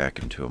we can get back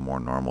into a more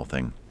normal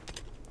thing?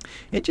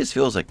 It just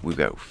feels like we've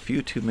got a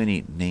few too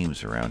many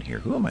names around here.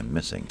 Who am I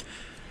missing?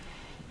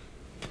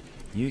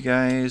 You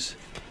guys,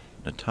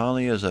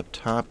 Natalia's up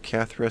top.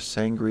 Cathrah,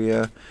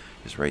 Sangria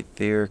is right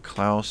there.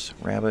 Klaus,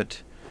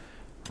 Rabbit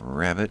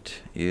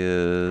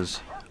is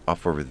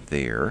off over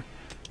there.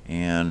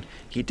 And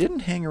he didn't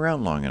hang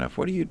around long enough.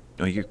 What do you...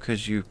 Oh,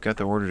 because you got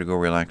the order to go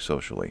relax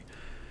socially.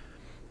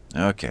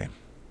 Okay,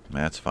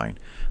 that's fine.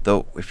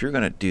 Though, if you're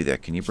going to do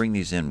that, can you bring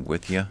these in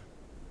with you?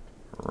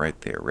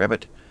 Right there,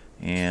 Rabbit.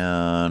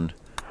 And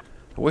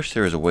I wish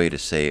there was a way to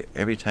say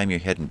every time you're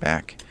heading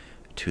back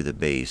to the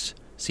base,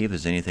 see if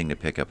there's anything to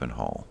pick up and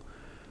haul.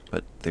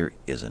 But there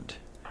isn't.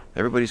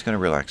 Everybody's going to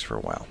relax for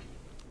a while.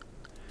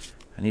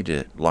 I need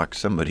to lock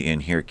somebody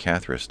in here,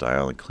 Cathrah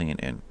style, and clean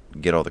and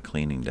get all the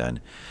cleaning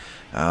done.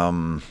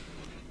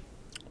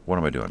 What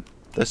am I doing?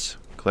 This.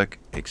 Click.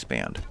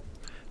 Expand.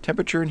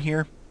 Temperature in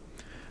here.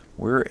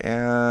 We're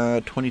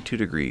at 22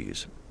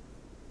 degrees.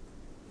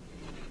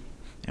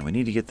 And we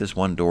need to get this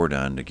one door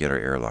done to get our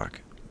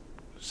airlock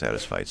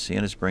satisfied.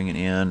 Seeing it's bringing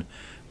in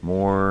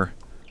more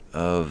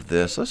of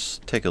this. Let's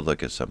take a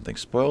look at something.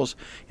 Spoils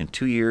in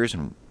 2 years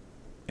and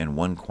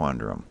 1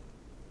 quadrum.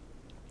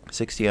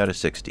 60 out of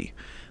 60.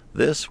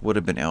 This would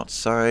have been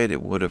outside.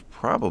 It would have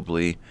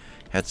probably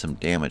had some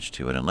damage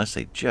to it unless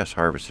they just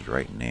harvested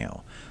right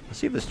now. Let's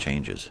see if this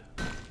changes.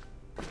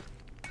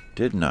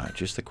 Did not,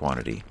 just the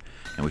quantity.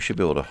 And we should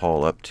be able to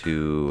haul up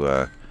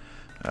to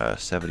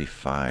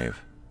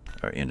 75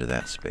 into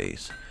that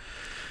space.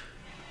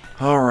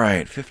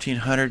 Alright,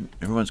 1500.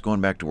 Everyone's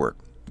going back to work.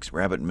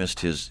 Rabbit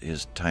missed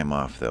his time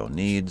off though.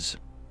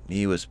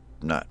 He was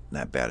not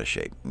that bad a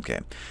shape. Okay.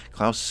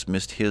 Klaus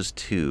missed his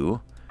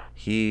too.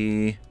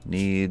 He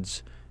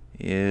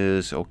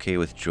is okay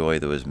with joy,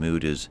 though his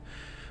mood is,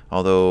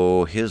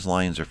 although his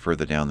lines are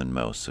further down than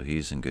most, so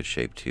he's in good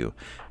shape too.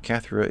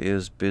 Cathrah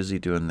is busy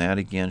doing that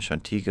again.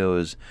 Shantigo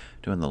is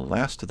doing the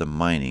last of the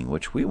mining,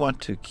 which we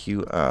want to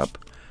queue up.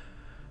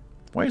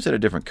 Why is that a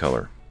different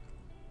color?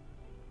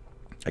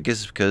 I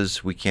guess it's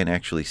because we can't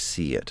actually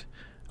see it.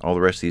 All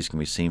the rest of these can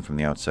be seen from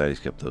the outside,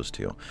 except those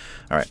two.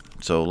 Alright,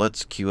 so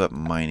let's queue up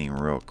mining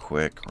real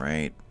quick,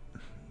 right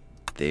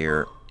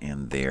there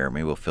and there.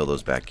 Maybe we'll fill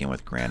those back in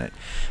with granite.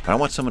 But I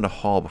want someone to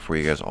haul before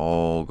you guys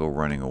all go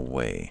running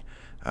away.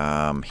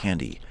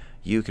 Handy,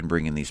 you can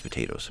bring in these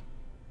potatoes.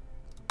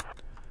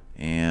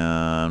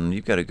 And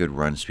you've got a good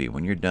run speed.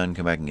 When you're done,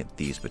 come back and get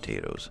these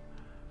potatoes.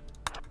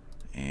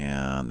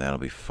 And that'll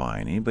be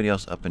fine. Anybody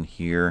else up in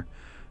here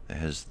that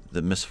has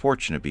the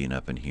misfortune of being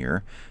up in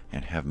here,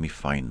 and have me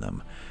find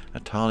them?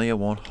 Natalia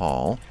won't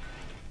haul,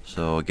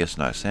 so I guess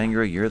not.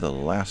 Sangra, you're the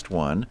last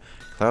one.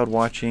 Cloud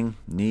watching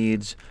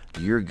needs,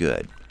 you're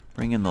good.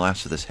 Bring in the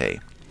last of this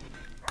hay.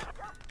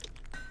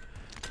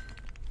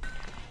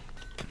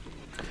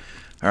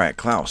 Alright,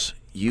 Klaus,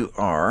 you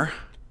are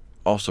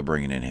also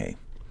bringing in hay.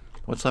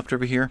 What's left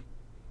over here?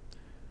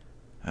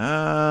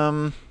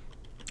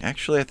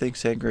 Actually, I think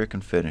Sangra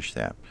can finish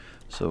that.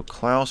 So,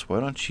 Klaus, why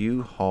don't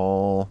you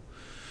haul...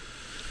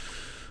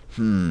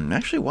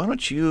 Actually, why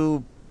don't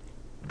you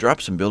drop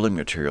some building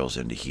materials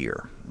into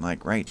here?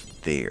 Like right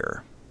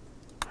there.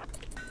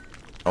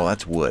 Oh,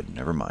 that's wood.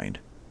 Never mind.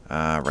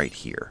 Right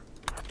here.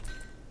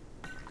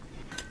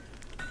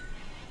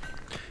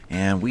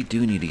 And we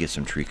do need to get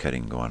some tree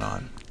cutting going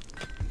on.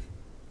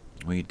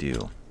 We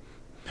do.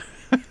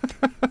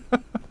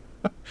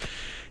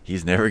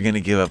 He's never going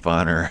to give up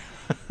on her.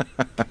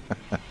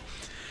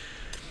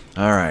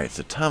 Alright,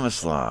 so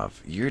Tomislav,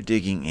 you're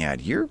digging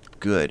at... You're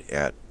good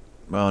at...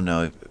 Well,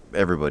 no,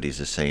 everybody's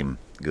the same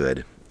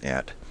good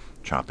at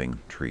chopping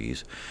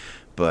trees.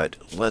 But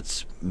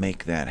let's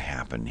make that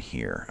happen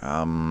here.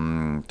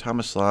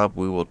 Tomislav,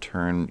 we will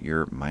turn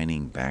your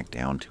mining back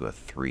down to a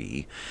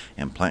 3.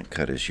 And plant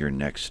cut is your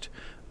next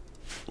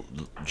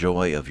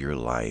joy of your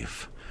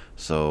life.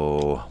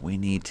 So we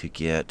need to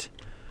get...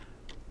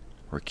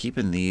 We're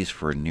keeping these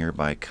for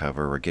nearby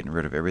cover. We're getting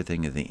rid of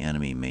everything that the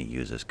enemy may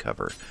use as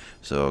cover.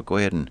 So go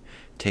ahead and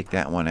take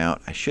that one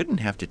out. I shouldn't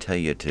have to tell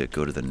you to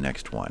go to the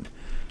next one.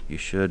 You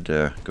should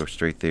go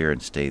straight there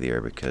and stay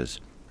there,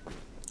 because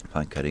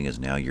plant cutting is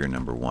now your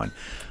number 1.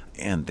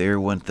 And there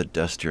went the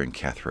duster, and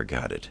Cathrah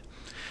got it.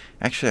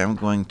 Actually, I'm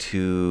going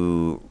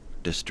to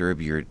disturb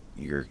your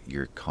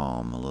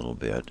calm a little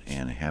bit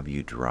and have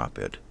you drop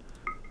it.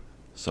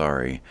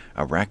 Sorry.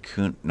 A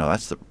raccoon... No,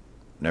 that's the...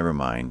 Never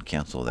mind.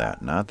 Cancel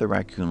that. Not the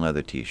raccoon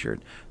leather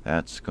t-shirt.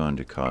 That's going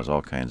to cause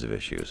all kinds of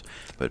issues.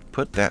 But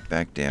put that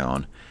back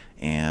down.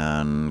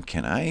 And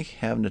can I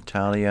have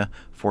Natalia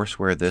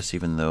forswear this,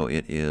 even though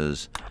it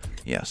is...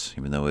 Yes,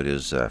 even though it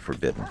is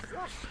forbidden.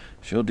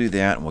 She'll do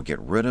that, and we'll get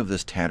rid of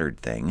this tattered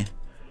thing.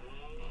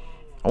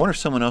 I wonder if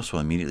someone else will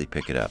immediately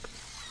pick it up.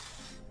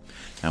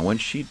 Now, when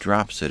she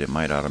drops it, it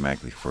might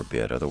automatically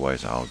forbid.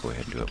 Otherwise, I'll go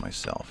ahead and do it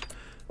myself.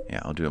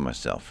 Yeah, I'll do it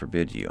myself.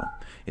 Forbid you.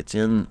 It's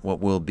in what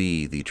will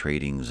be the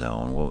trading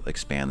zone. We'll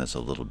expand this a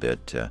little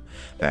bit.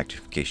 Back in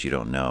case you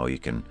don't know, you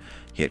can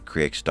hit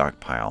create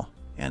stockpile,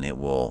 and it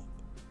will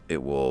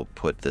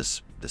put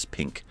this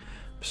pink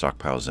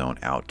stockpile zone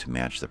out to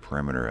match the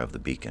perimeter of the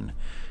beacon.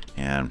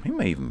 And we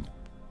may even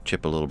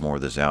chip a little more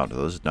of this out.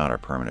 This is not our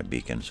permanent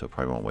beacon, so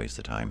probably won't waste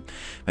the time.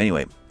 But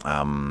anyway,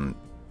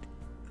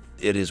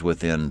 it is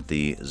within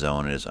the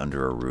zone. It is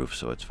under a roof,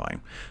 so it's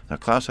fine. Now,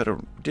 Klaus, I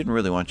didn't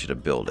really want you to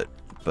build it,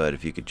 but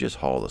if you could just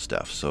haul the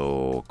stuff,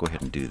 so go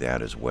ahead and do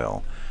that as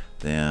well.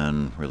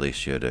 Then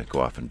release you to go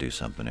off and do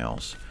something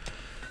else.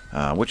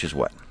 Which is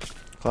what?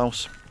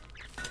 Klaus,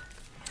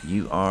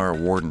 you are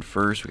warden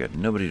first. We got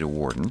nobody to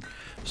warden,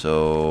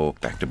 so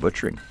back to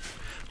butchering.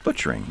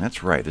 Butchering,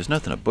 that's right. There's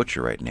nothing to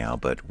butcher right now,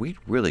 but we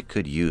really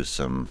could use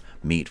some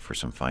meat for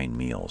some fine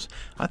meals.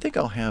 I think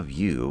I'll have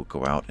you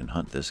go out and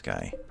hunt this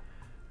guy.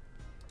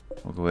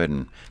 We'll go ahead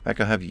and... In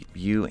fact, I'll have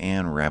you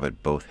and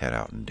Rabbit both head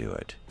out and do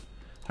it.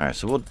 Alright,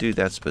 so we'll do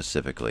that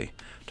specifically.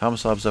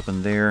 Tomislav's up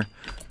in there.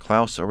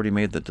 Klaus already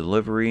made the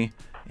delivery.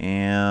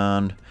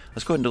 And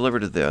let's go ahead and deliver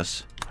to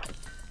this.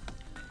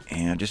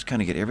 And just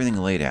kind of get everything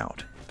laid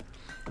out.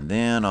 And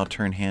then I'll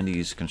turn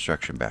Handy's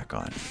construction back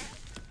on.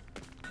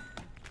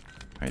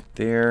 Right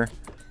there.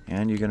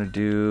 And you're going to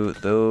do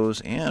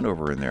those and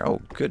over in there.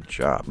 Oh, good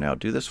job. Now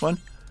do this one.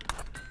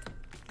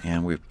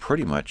 And we've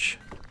pretty much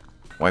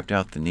wiped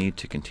out the need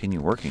to continue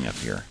working up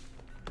here.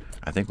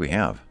 I think we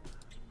have.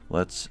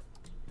 Let's,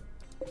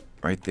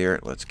 right there,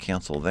 let's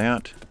cancel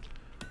that.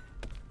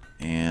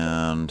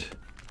 And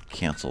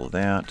cancel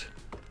that.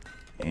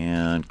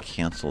 And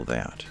cancel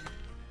that.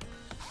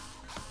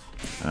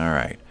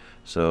 Alright.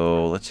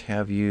 So let's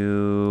have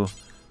you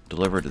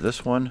deliver to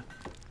this one.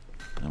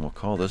 And we'll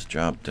call this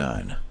job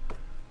done.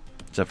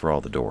 Except for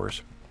all the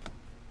doors.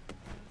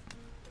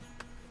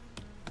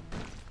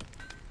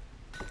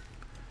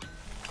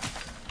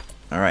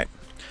 Alright.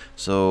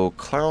 So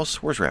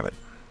Klaus, where's Rabbit?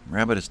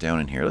 Rabbit is down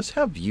in here. Let's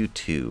have you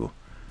two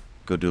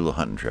go do a little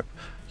hunting trip.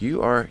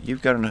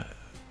 You've got an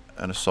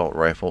assault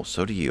rifle.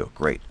 So do you.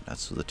 Great.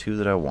 That's the two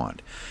that I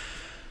want.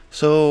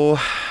 So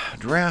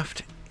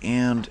draft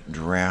and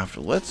draft.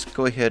 Let's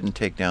go ahead and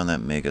take down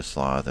that mega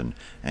sloth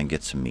and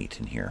get some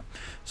meat in here.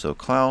 So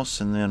Klaus,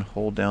 and then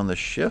hold down the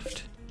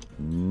shift.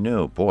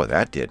 No, boy,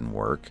 that didn't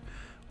work.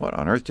 What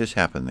on earth just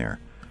happened there?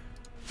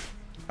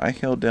 I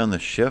held down the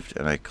shift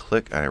and I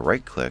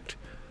right clicked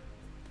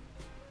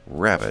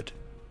Rabbit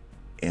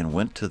and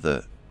went to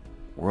the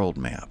world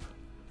map.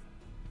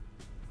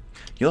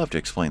 You'll have to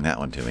explain that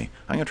one to me.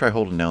 I'm going to try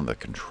holding down the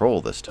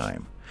control this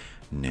time.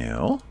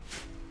 No.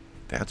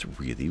 That's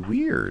really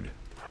weird.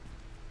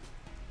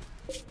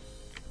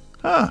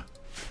 Huh.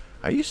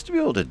 I used to be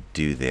able to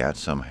do that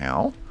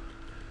somehow.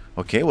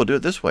 Okay, we'll do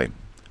it this way.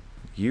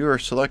 You are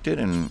selected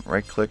and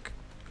right click.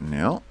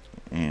 No.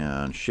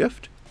 And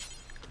shift.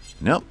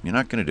 Nope, you're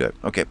not going to do it.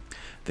 Okay.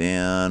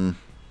 Then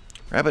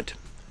Rabbit,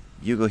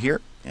 you go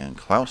here. And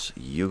Klaus,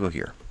 you go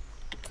here.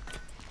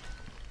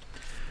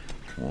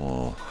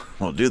 We'll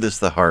do this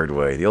the hard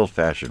way, the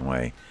old-fashioned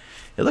way.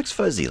 It looks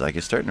fuzzy, like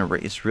it's starting to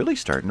rain. It's really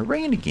starting to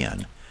rain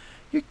again.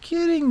 You're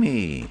kidding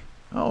me.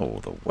 Oh,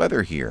 the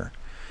weather here.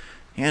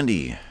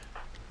 Andy,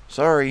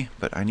 sorry,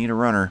 but I need a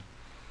runner.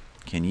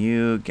 Can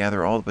you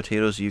gather all the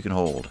potatoes you can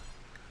hold?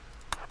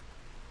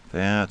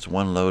 That's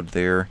one load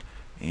there.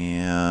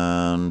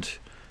 And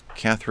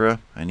Cathrah,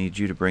 I need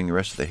you to bring the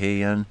rest of the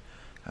hay in.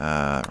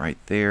 Right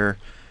there.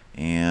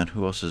 And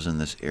who else is in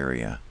this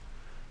area?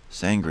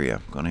 Sangria,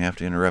 I'm going to have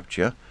to interrupt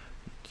you.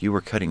 You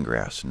were cutting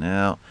grass.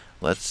 Now,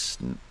 let's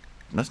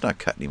not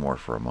cut anymore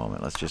for a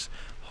moment. Let's just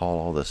haul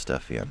all this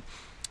stuff in.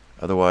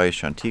 Otherwise,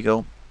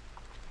 Shantigo,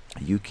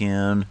 you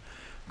can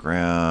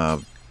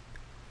grab...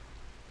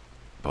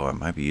 Oh, it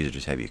might be easier to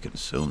just have you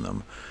consume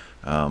them.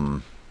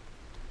 I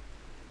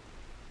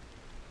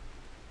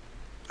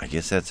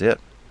guess that's it.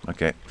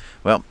 Okay.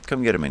 Well,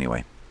 come get them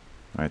anyway.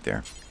 Right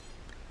there.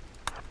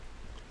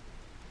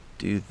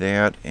 Do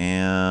that,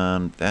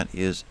 and that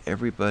is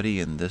everybody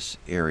in this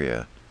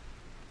area.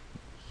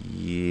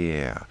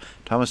 Yeah.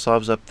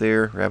 Tomislav's up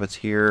there, Rabbit's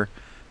here,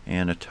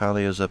 and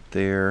Natalia's up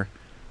there.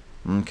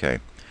 Okay.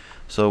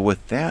 So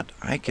with that,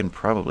 I can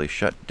probably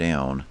shut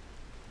down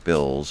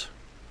Bill's.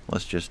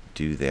 Let's just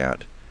do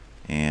that,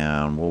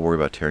 and we'll worry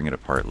about tearing it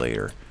apart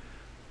later.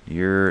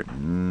 You're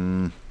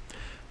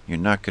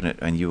not gonna,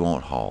 and you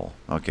won't haul.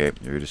 Okay,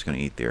 you're just gonna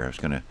eat there. I was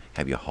gonna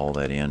have you haul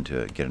that in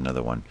to get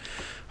another one.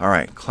 All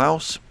right,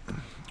 Klaus,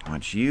 I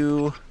want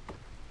you.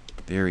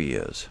 There he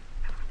is.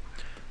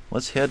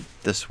 Let's head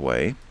this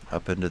way,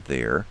 up into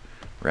there.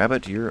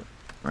 Rabbit, you're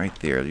right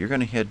there. You're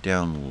gonna head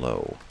down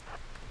low.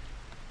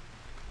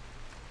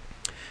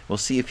 We'll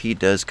see if he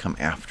does come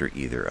after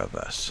either of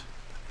us.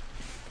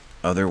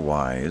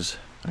 Otherwise,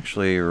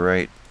 actually,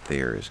 right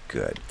there is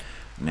good.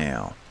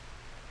 Now,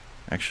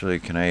 actually,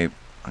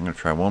 I'm going to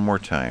try one more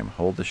time.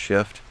 Hold the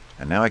shift,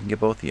 and now I can get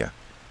both of you.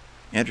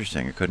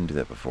 Interesting, I couldn't do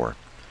that before.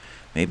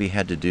 Maybe it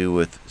had to do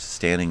with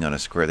standing on a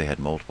square. They had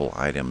multiple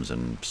items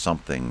and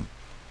something.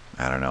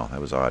 I don't know,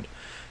 that was odd.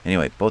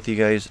 Anyway, both of you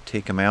guys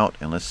take him out,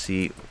 and let's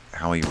see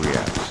how he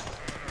reacts.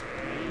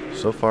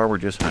 So far, we're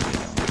just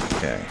hunting him.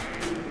 Okay.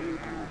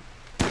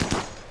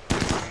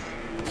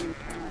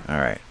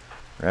 Alright.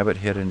 Rabbit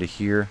head into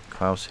here.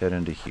 Klaus head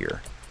into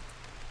here.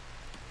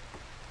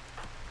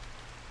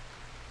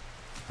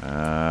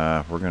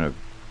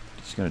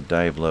 He's gonna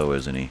dive low,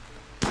 isn't he?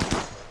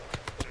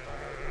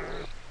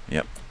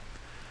 Yep.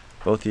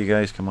 Both of you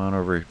guys come on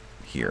over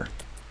here.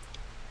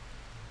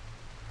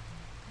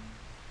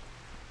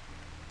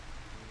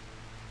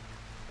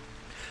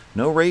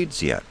 No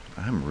raids yet.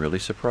 I'm really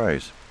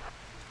surprised.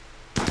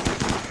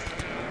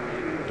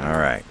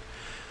 Alright.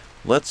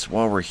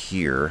 While we're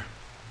here,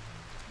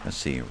 let's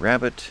see.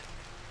 Rabbit,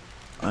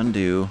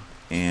 undo,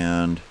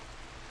 and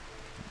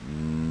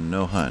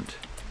no hunt.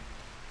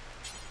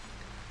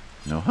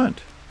 No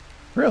hunt.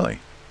 Really?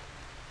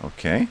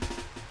 Okay.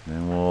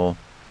 Then we'll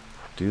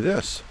do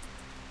this.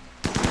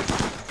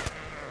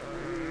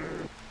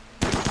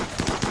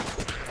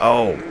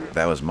 Oh,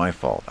 that was my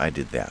fault. I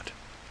did that.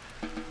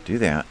 Do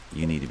that.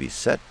 You need to be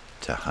set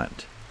to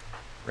hunt.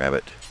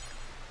 Rabbit,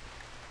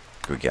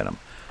 go get him.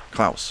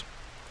 Klaus,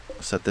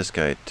 set this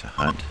guy to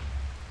hunt.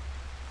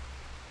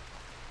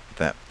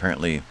 That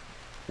apparently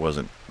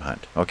wasn't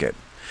hunt. Okay.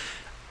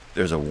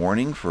 There's a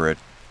warning for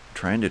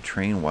trying to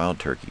train wild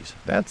turkeys.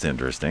 That's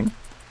interesting.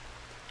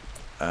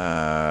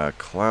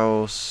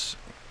 Klaus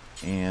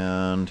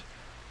and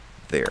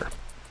there.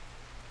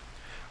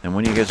 And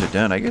when you guys are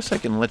done, I guess I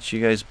can let you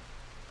guys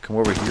come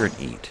over here and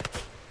eat.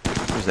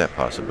 There's that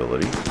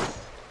possibility.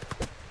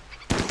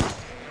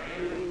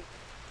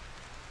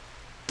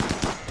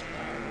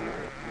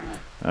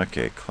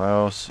 Okay,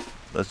 Klaus,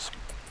 let's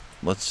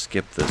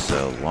skip this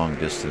long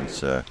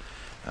distance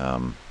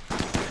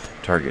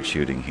target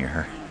shooting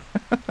here.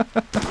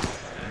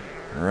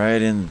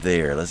 Right in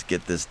there. Let's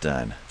get this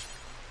done.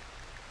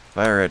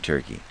 Fire at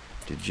turkey.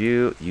 Did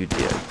you? You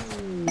did.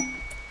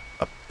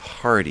 A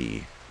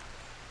party.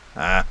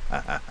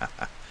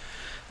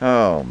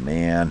 Oh,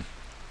 man.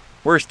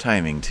 Worst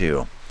timing,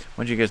 too. I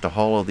wanted you guys to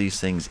haul all these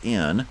things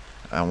in.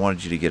 I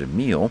wanted you to get a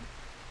meal,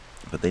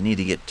 but they need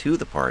to get to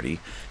the party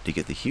to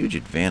get the huge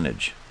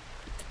advantage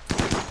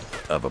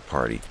of a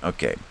party.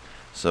 Okay,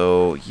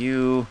 so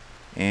you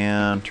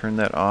and turn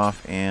that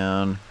off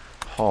and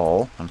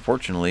haul.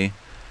 Unfortunately,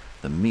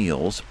 the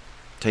meals.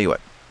 Tell you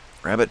what,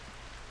 Rabbit.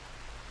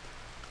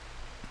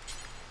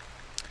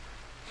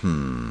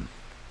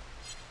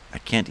 I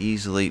can't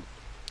easily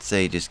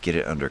say just get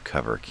it under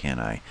cover, can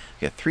I?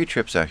 Got 3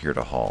 trips out here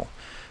to haul.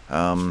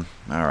 All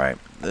right,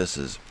 this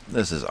is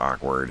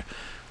awkward.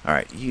 All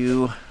right,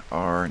 you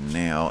are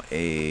now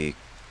you're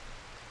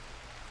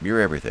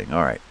everything.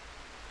 All right.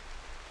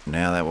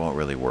 Now that won't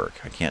really work.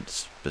 I can't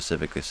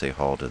specifically say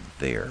haul to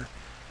there.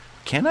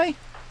 Can I?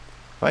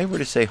 If I were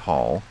to say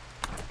haul,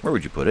 where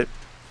would you put it?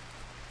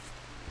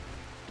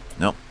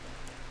 Nope.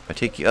 I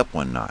take you up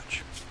 1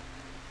 notch.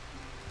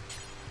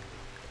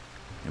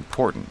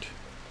 Important.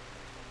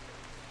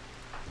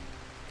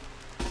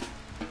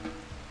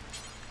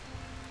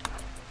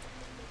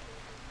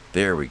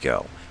 There we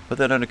go. Put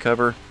that under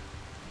cover.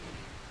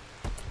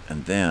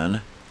 And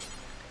then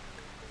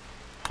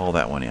haul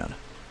that one in.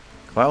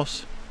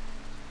 Klaus,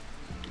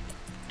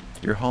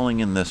 you're hauling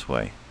in this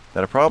way. Is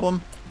that a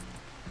problem?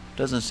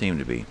 Doesn't seem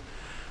to be.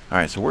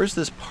 Alright, so where's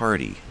this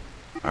party?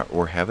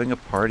 We're having a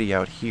party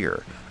out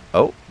here.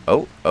 Oh.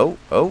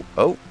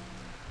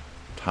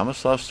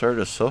 Tomislav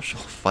started a social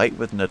fight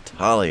with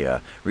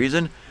Natalia.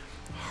 Reason?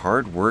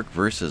 Hard work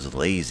versus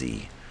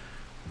lazy.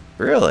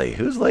 Really?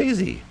 Who's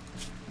lazy?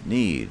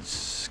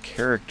 Needs.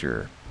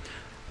 Character.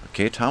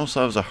 Okay,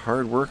 Tomislav's a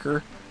hard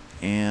worker.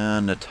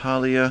 And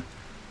Natalia,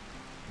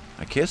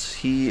 I guess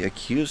he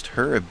accused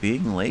her of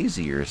being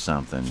lazy or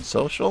something.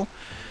 Social?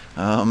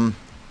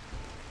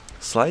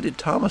 Slighted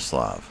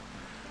Tomislav.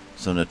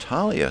 So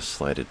Natalia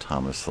slighted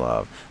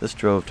Tomislav. This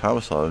drove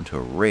Tomislav into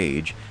a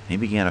rage, and he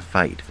began a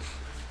fight.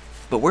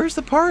 But where's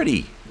the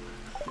party?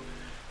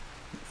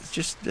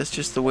 That's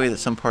just the way that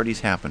some parties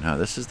happen, huh?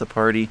 This is the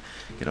party.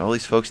 Get all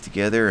these folks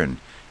together, and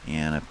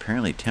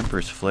apparently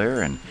tempers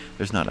flare, and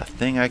there's not a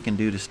thing I can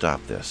do to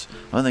stop this.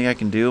 Only thing I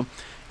can do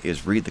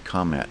is read the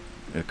combat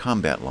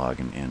log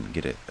and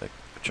get a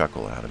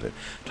chuckle out of it.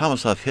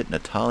 Tomislav hit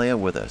Natalia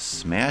with a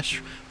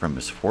smash from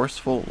his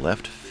forceful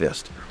left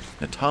fist.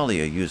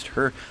 Natalia used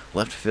her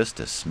left fist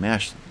to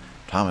smash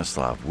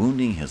Tomislav,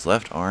 wounding his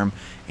left arm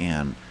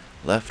and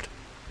left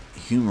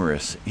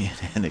humerus in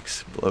an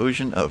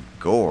explosion of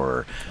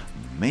gore.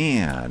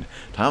 Man,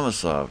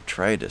 Tomislav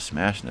tried to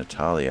smash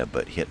Natalia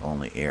but hit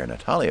only air.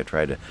 Natalia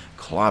tried to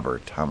clobber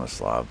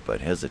Tomislav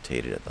but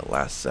hesitated at the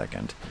last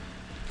second.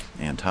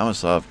 And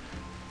Tomislav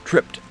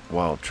tripped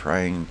while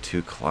trying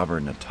to clobber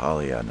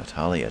Natalia.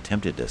 Natalia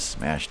attempted to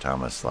smash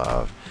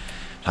Tomislav.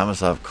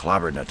 Tomislav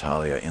clobbered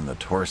Natalia in the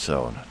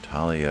torso.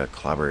 Natalia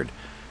clobbered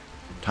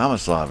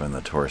Tomislav in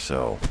the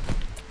torso.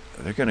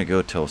 They're going to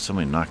go till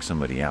somebody knocks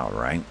somebody out,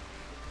 right?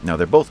 Now,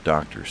 they're both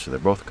doctors, so they're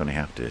both going to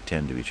have to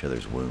attend to each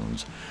other's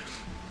wounds.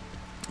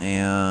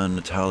 And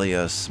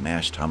Natalia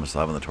smashed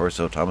Tomislav in the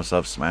torso.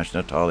 Tomislav smashed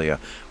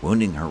Natalia,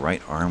 wounding her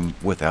right arm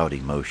without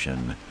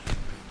emotion.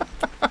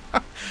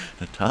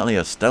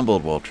 Natalia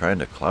stumbled while trying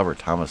to clobber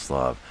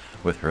Tomislav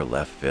with her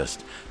left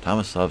fist.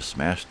 Tomislav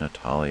smashed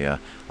Natalia,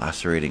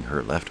 lacerating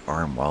her left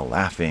arm while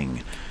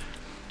laughing.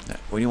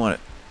 What do you want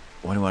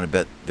to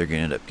bet they're going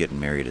to end up getting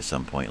married at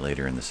some point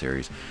later in the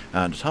series?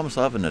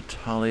 Tomislav and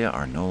Natalia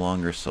are no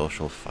longer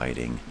social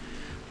fighting.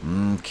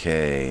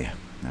 Okay.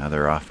 Now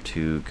they're off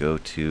to go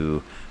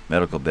to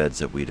medical beds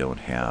that we don't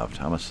have.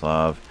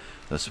 Tomislav,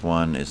 this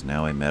one is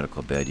now a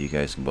medical bed. You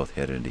guys can both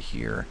head into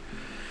here.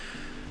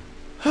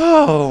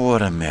 Oh,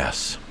 what a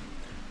mess.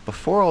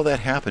 Before all that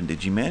happened,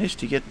 did you manage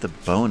to get the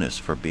bonus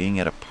for being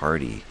at a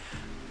party?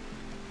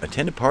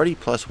 Attend a party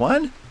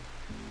 +1?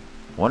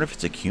 Wonder if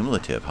it's a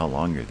cumulative, how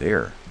long you're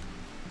there.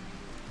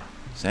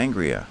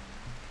 Sangria.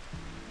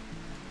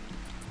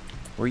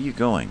 Where are you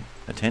going?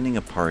 Attending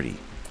a party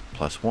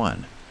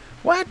 +1.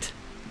 What?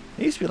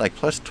 It used to be like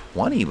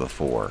 +20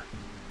 before.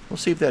 We'll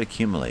see if that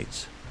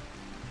accumulates.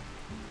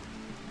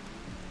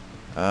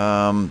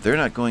 They're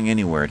not going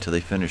anywhere until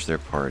they finish their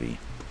party.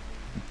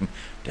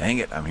 Dang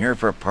it, I'm here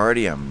for a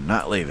party, I'm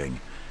not leaving.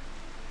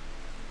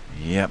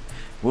 Yep.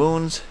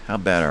 Wounds, how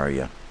bad are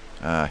you?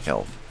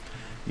 Health.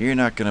 You're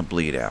not going to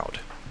bleed out.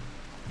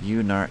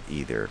 You not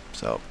either.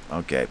 So,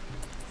 okay.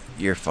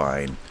 You're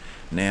fine.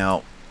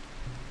 Now,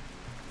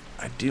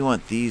 I do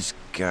want these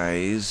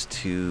guys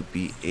to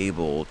be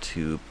able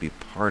to be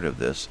part of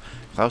this.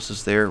 Klaus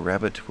is there.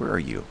 Rabbit, where are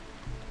you?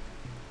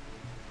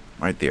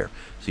 Right there.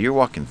 So you're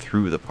walking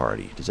through the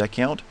party. Does that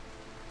count?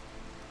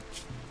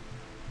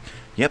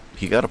 Yep,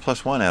 he got a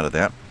 +1 out of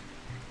that.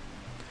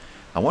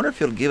 I wonder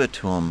if it'll give it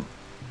to him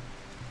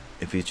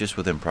if he's just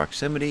within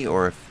proximity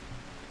or if,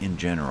 in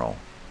general,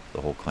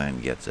 the whole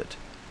clan gets it.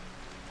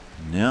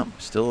 Nope,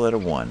 still at a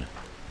 1.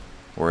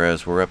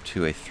 Whereas we're up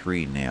to a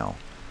 3 now.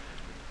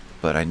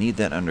 But I need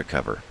that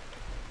undercover.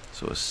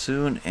 So as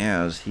soon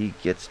as he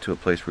gets to a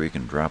place where he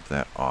can drop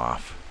that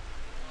off.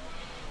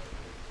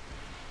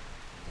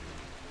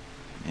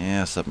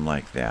 Yeah, something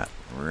like that.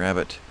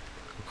 Rabbit,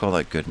 we'll call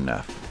that good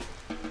enough.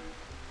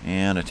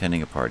 And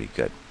attending a party,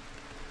 good.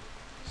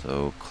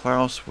 So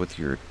Klaus with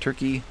your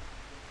turkey.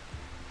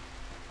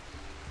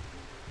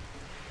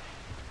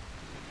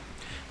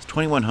 It's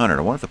 2100.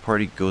 I wonder if the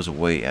party goes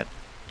away at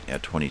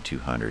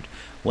 2200.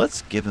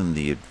 Let's give him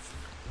the,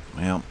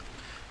 well,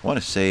 I want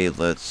to say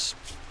let's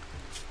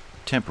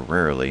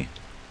temporarily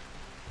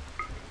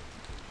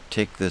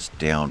take this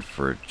down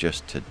for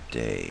just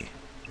today.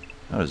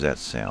 How does that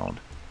sound?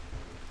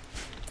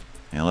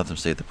 And let them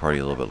stay at the party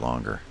a little bit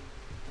longer.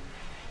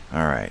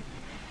 Alright.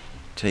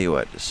 Tell you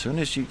what, as soon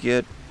as you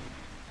get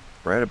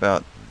right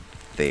about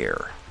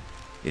there,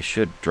 it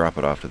should drop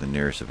it off to the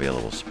nearest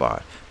available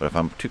spot. But if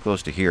I'm too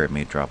close to here, it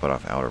may drop it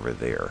off out over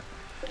there.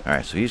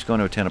 Alright, so he's going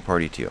to attend a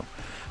party too.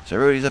 So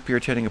everybody's up here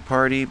attending a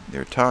party.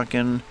 They're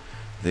talking.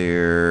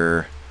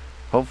 They're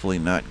hopefully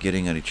not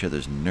getting on each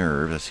other's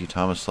nerves. I see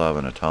Tomislav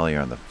and Natalia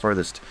on the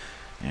furthest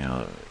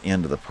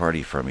end of the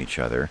party from each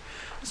other.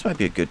 This might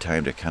be a good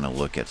time to kind of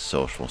look at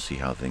social, see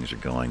how things are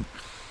going.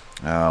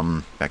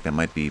 In fact, that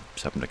might be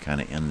something to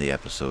kind of end the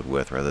episode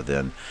with rather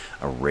than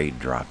a raid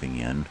dropping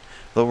in.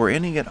 Though we're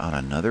ending it on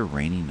another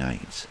rainy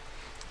night.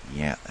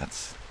 Yeah,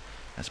 that's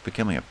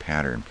becoming a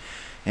pattern.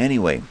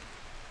 Anyway,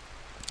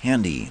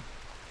 Handy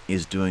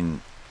is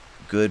doing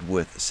good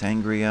with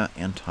Sangria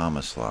and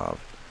Tomislav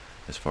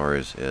as far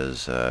as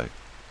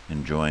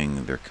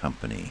enjoying their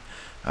company.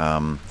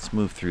 Let's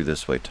move through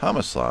this way.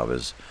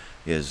 Tomislav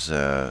is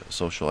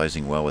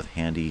socializing well with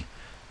Handy,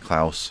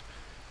 Klaus,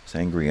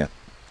 Sangria,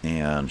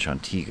 and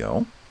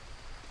Shantigo.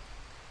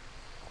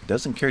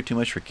 Doesn't care too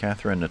much for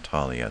Cathrah and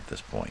Natalia at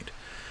this point.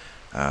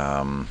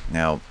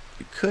 Now,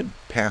 you could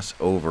pass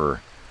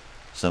over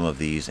some of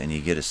these and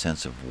you get a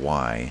sense of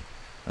why.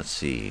 Let's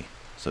see.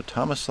 So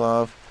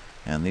Tomislav,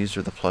 and these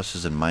are the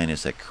pluses and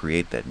minuses that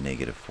create that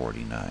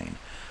 -49.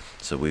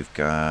 So we've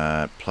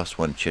got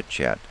 +1 chit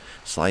chat,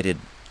 slighted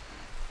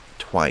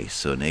twice,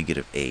 so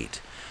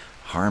 -8.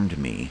 Harmed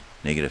me,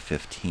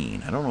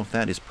 -15. I don't know if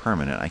that is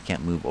permanent. I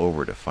can't move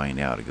over to find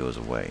out. It goes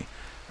away.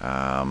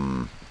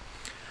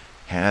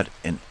 Had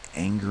an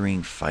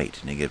angering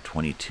fight,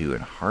 -22,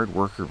 and hard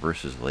worker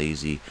versus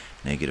lazy,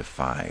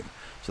 -5.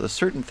 So there's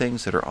certain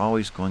things that are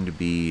always going to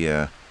be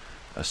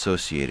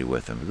associated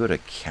with them. We go to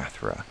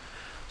Cathrah.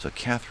 So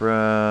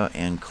Cathrah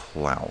and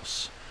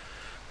Klaus.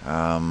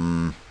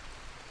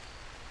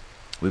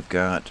 We've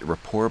got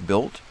rapport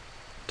built,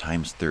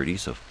 times 30,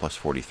 so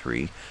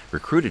 +43.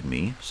 Recruited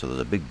me, so there's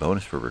a big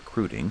bonus for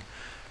recruiting.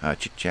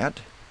 Chit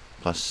chat,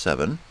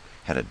 +7.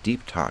 Had a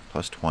deep talk,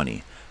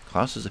 +20.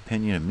 Klaus's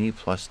opinion of me,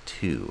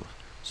 +2.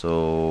 So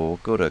we'll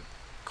go to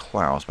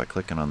Klaus by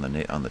clicking on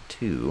the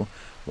 2.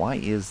 Why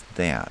is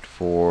that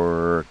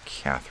for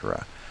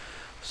Cathrah?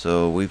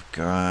 So we've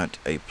got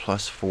a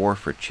 +4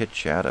 for chit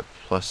chat, a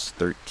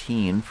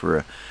 +13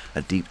 for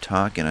a deep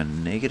talk, and a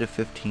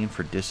 -15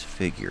 for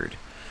disfigured.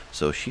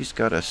 So she's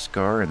got a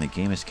scar, and the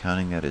game is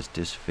counting that as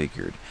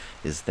disfigured.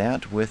 Is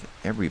that with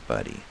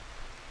everybody,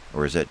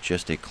 or is that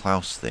just a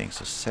Klaus thing?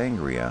 So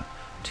Sangria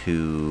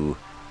to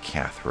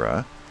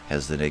Cathrah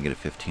has the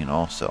 -15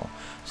 also.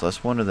 So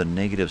that's one of the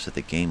negatives that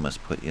the game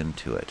must put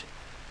into it,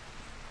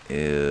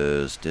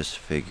 is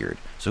disfigured.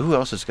 So who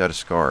else has got a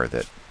scar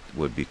that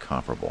would be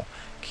comparable?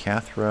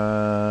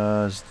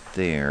 Cathrah's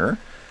there.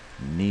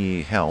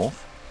 Knee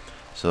health.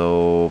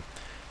 So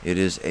it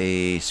is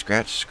a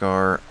scratch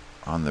scar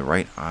on the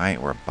right eye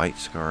or a bite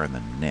scar on the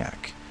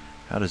neck.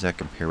 How does that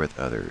compare with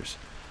others?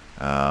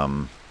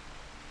 You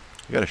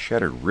got a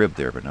shattered rib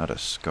there, but not a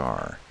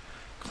scar.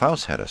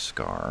 Klaus had a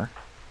scar.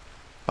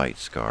 Bite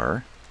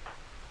scar.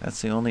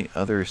 That's the only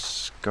other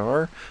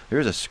scar.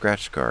 There's a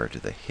scratch scar to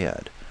the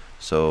head.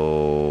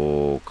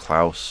 So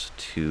Klaus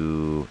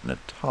to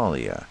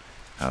Natalia.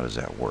 How does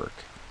that work?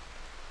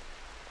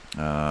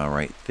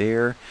 Right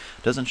there.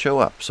 Doesn't show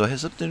up. So it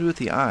has something to do with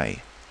the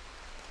eye.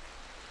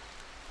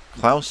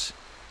 Klaus.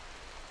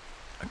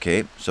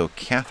 Okay, so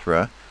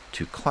Cathrah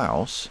to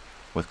Klaus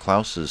with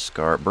Klaus's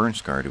scar, burn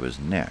scar to his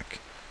neck.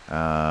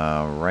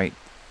 Right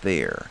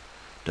there.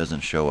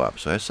 Doesn't show up.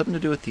 So it has something to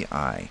do with the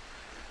eye.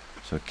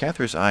 So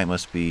Cathrah's eye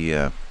must be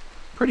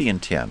pretty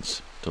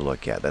intense to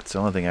look at. That's the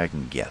only thing I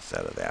can guess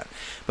out of that.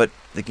 But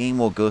the game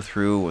will go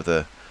through with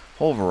a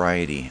whole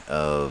variety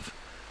of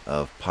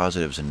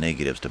positives and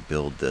negatives to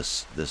build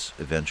this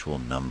eventual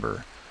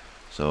number.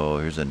 So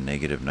here's a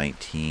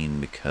 -19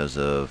 because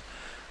of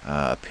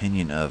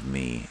opinion of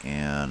me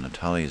and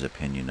Natalia's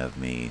opinion of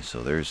me.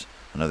 So there's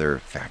another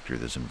factor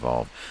that's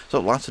involved. So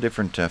lots of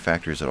different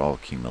factors that all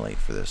accumulate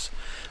for this.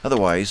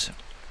 Otherwise,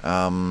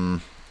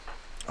 I'll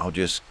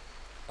just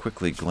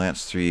quickly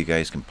glance through. You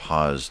guys can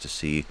pause to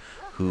see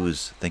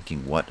who's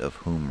thinking what of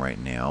whom right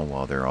now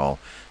while they're all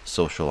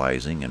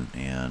socializing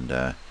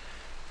and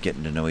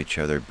getting to know each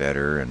other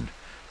better. And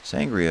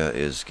Sangria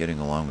is getting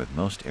along with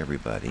most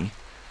everybody.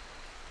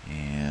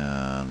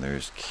 And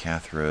there's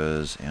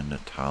Cathrah's and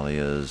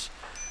Natalia's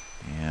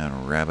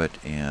and Rabbit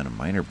and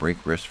minor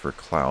break risk for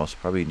Klaus.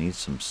 Probably needs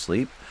some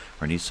sleep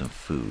or needs some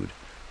food.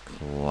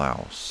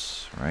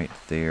 Klaus, right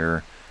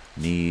there,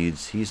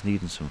 he's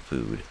needing some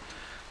food.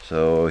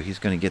 So he's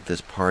going to get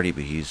this party,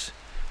 but he's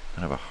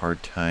going to have a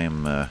hard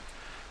time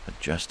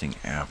adjusting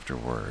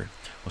afterward.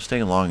 We'll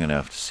stay long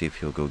enough to see if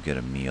he'll go get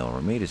a meal, or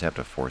we may just have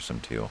to force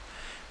him to.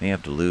 May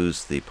have to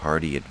lose the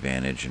party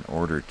advantage in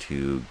order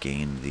to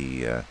gain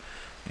the,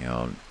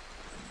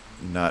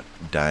 not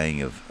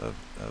dying of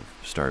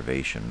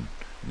starvation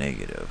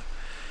negative.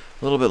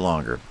 A little bit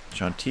longer.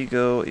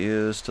 Shantigo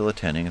is still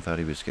attending. I thought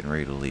he was getting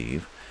ready to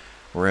leave.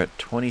 We're at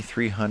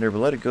 2,300, but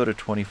let it go to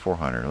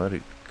 2,400. Let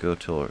it go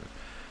till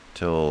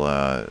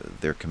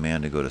their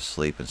command to go to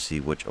sleep and see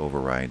which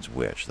overrides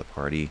which, the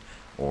party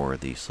or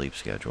the sleep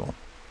schedule.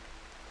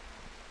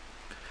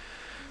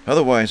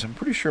 Otherwise, I'm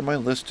pretty sure my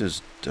list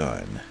is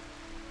done.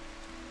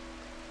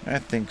 I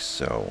think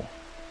so.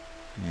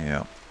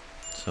 Yeah.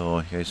 So,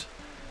 you guys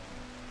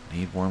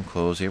need warm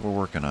clothes. Yeah, we're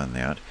working on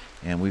that.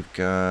 And we've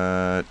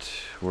got...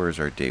 Where's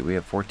our date? We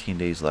have 14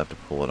 days left to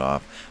pull it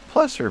off.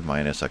 Plus or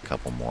minus a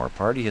couple more.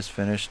 Party has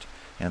finished,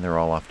 and they're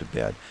all off to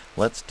bed.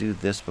 Let's do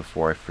this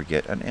before I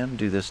forget. And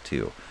do this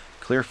too.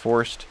 Clear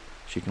forced.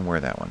 She can wear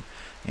that one.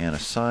 And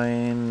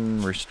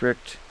assign,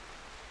 restrict,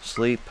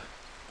 sleep.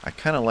 I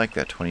kind of like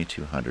that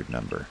 2,200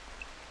 number.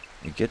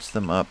 It gets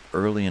them up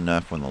early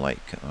enough when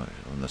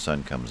the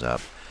sun comes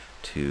up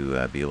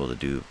to be able to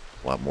do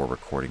a lot more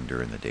recording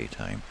during the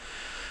daytime.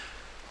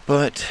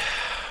 But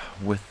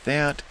with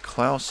that,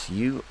 Klaus,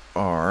 you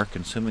are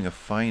consuming a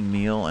fine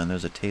meal, and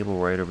there's a table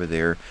right over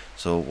there,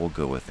 so we'll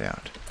go with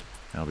that.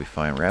 That'll be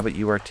fine. Rabbit,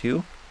 you are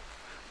too?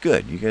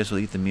 Good. You guys will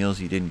eat the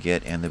meals you didn't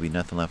get, and there'll be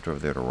nothing left over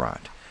there to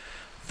rot.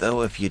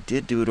 Though, if you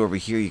did do it over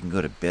here, you can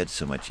go to bed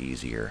so much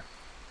easier.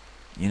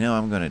 You know,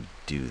 I'm going to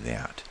do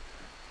that.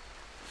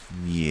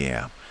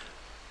 Yeah.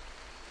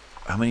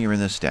 How many are in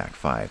this stack?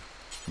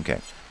 5. Okay.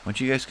 Why don't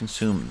you guys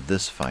consume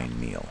this fine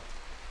meal?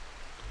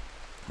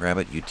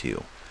 Rabbit, you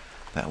too.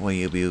 That way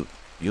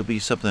you'll be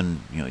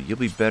something, you'll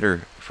be better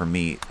for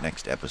me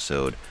next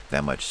episode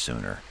that much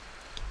sooner.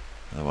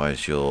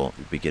 Otherwise, you'll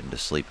be getting to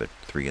sleep at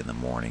 3 in the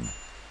morning.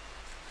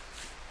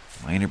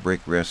 Minor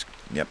break risk.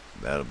 Yep,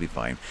 that'll be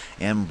fine.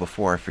 And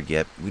before I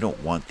forget, we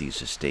don't want these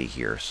to stay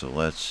here, so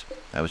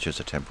that was just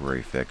a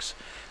temporary fix.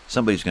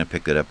 Somebody's going to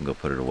pick that up and go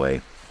put it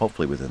away,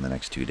 hopefully within the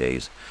next 2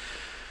 days.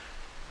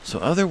 So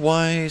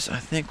otherwise, I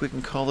think we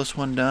can call this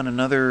one done.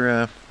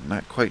 Another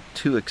not quite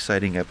too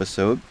exciting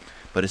episode,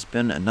 but it's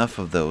been enough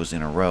of those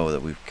in a row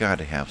that we've got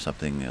to have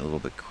something a little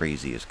bit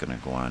crazy is going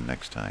to go on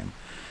next time.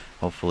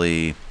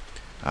 Hopefully,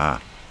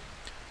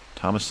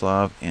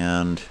 Tomislav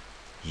and...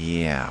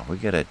 Yeah, we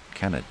got to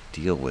kind of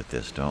deal with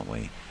this, don't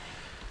we?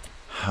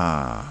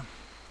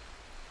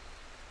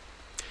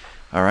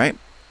 Alright.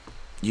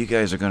 You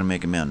guys are going to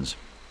make amends.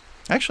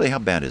 Actually, how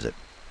bad is it?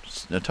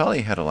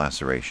 Natalia had a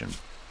laceration.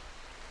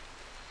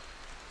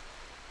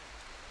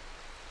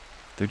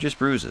 They're just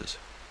bruises.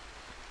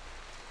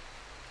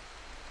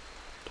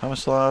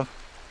 Tomislav,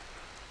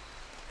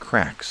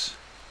 cracks.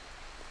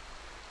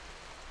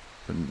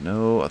 But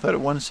no, I thought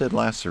one said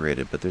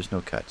lacerated, but there's no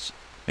cuts.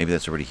 Maybe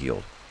that's already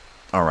healed.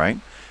 Alright.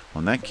 Well,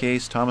 in that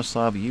case,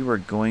 Tomislav, you are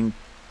going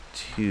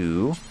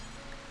to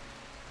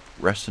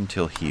rest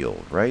until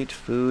healed, right?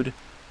 Food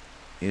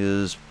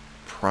is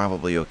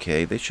probably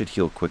okay. They should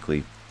heal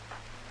quickly.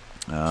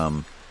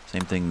 Same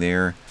thing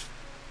there.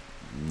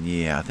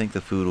 Yeah, I think the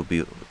food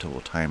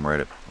will time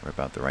right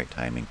about the right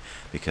timing,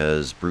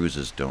 because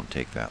bruises don't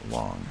take that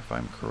long, if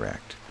I'm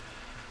correct.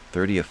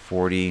 30 of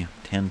 40,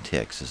 10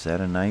 ticks. Is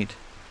that a night?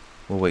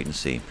 We'll wait and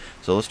see.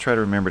 So let's try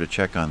to remember to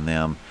check on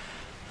them.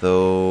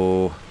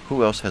 Though,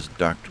 who else has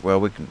doctor? Well,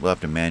 we'll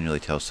have to manually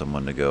tell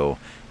someone to go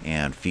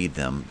and feed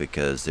them,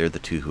 because they're the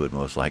two who would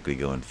most likely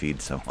go and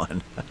feed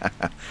someone.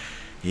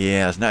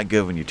 Yeah, it's not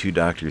good when your 2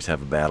 doctors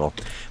have a battle.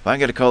 But I'm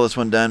going to call this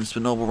one done. It's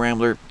been Noble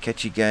Rambler.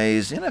 Catch you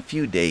guys in a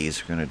few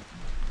days. We're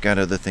got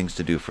other things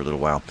to do for a little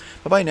while.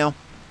 Bye-bye now.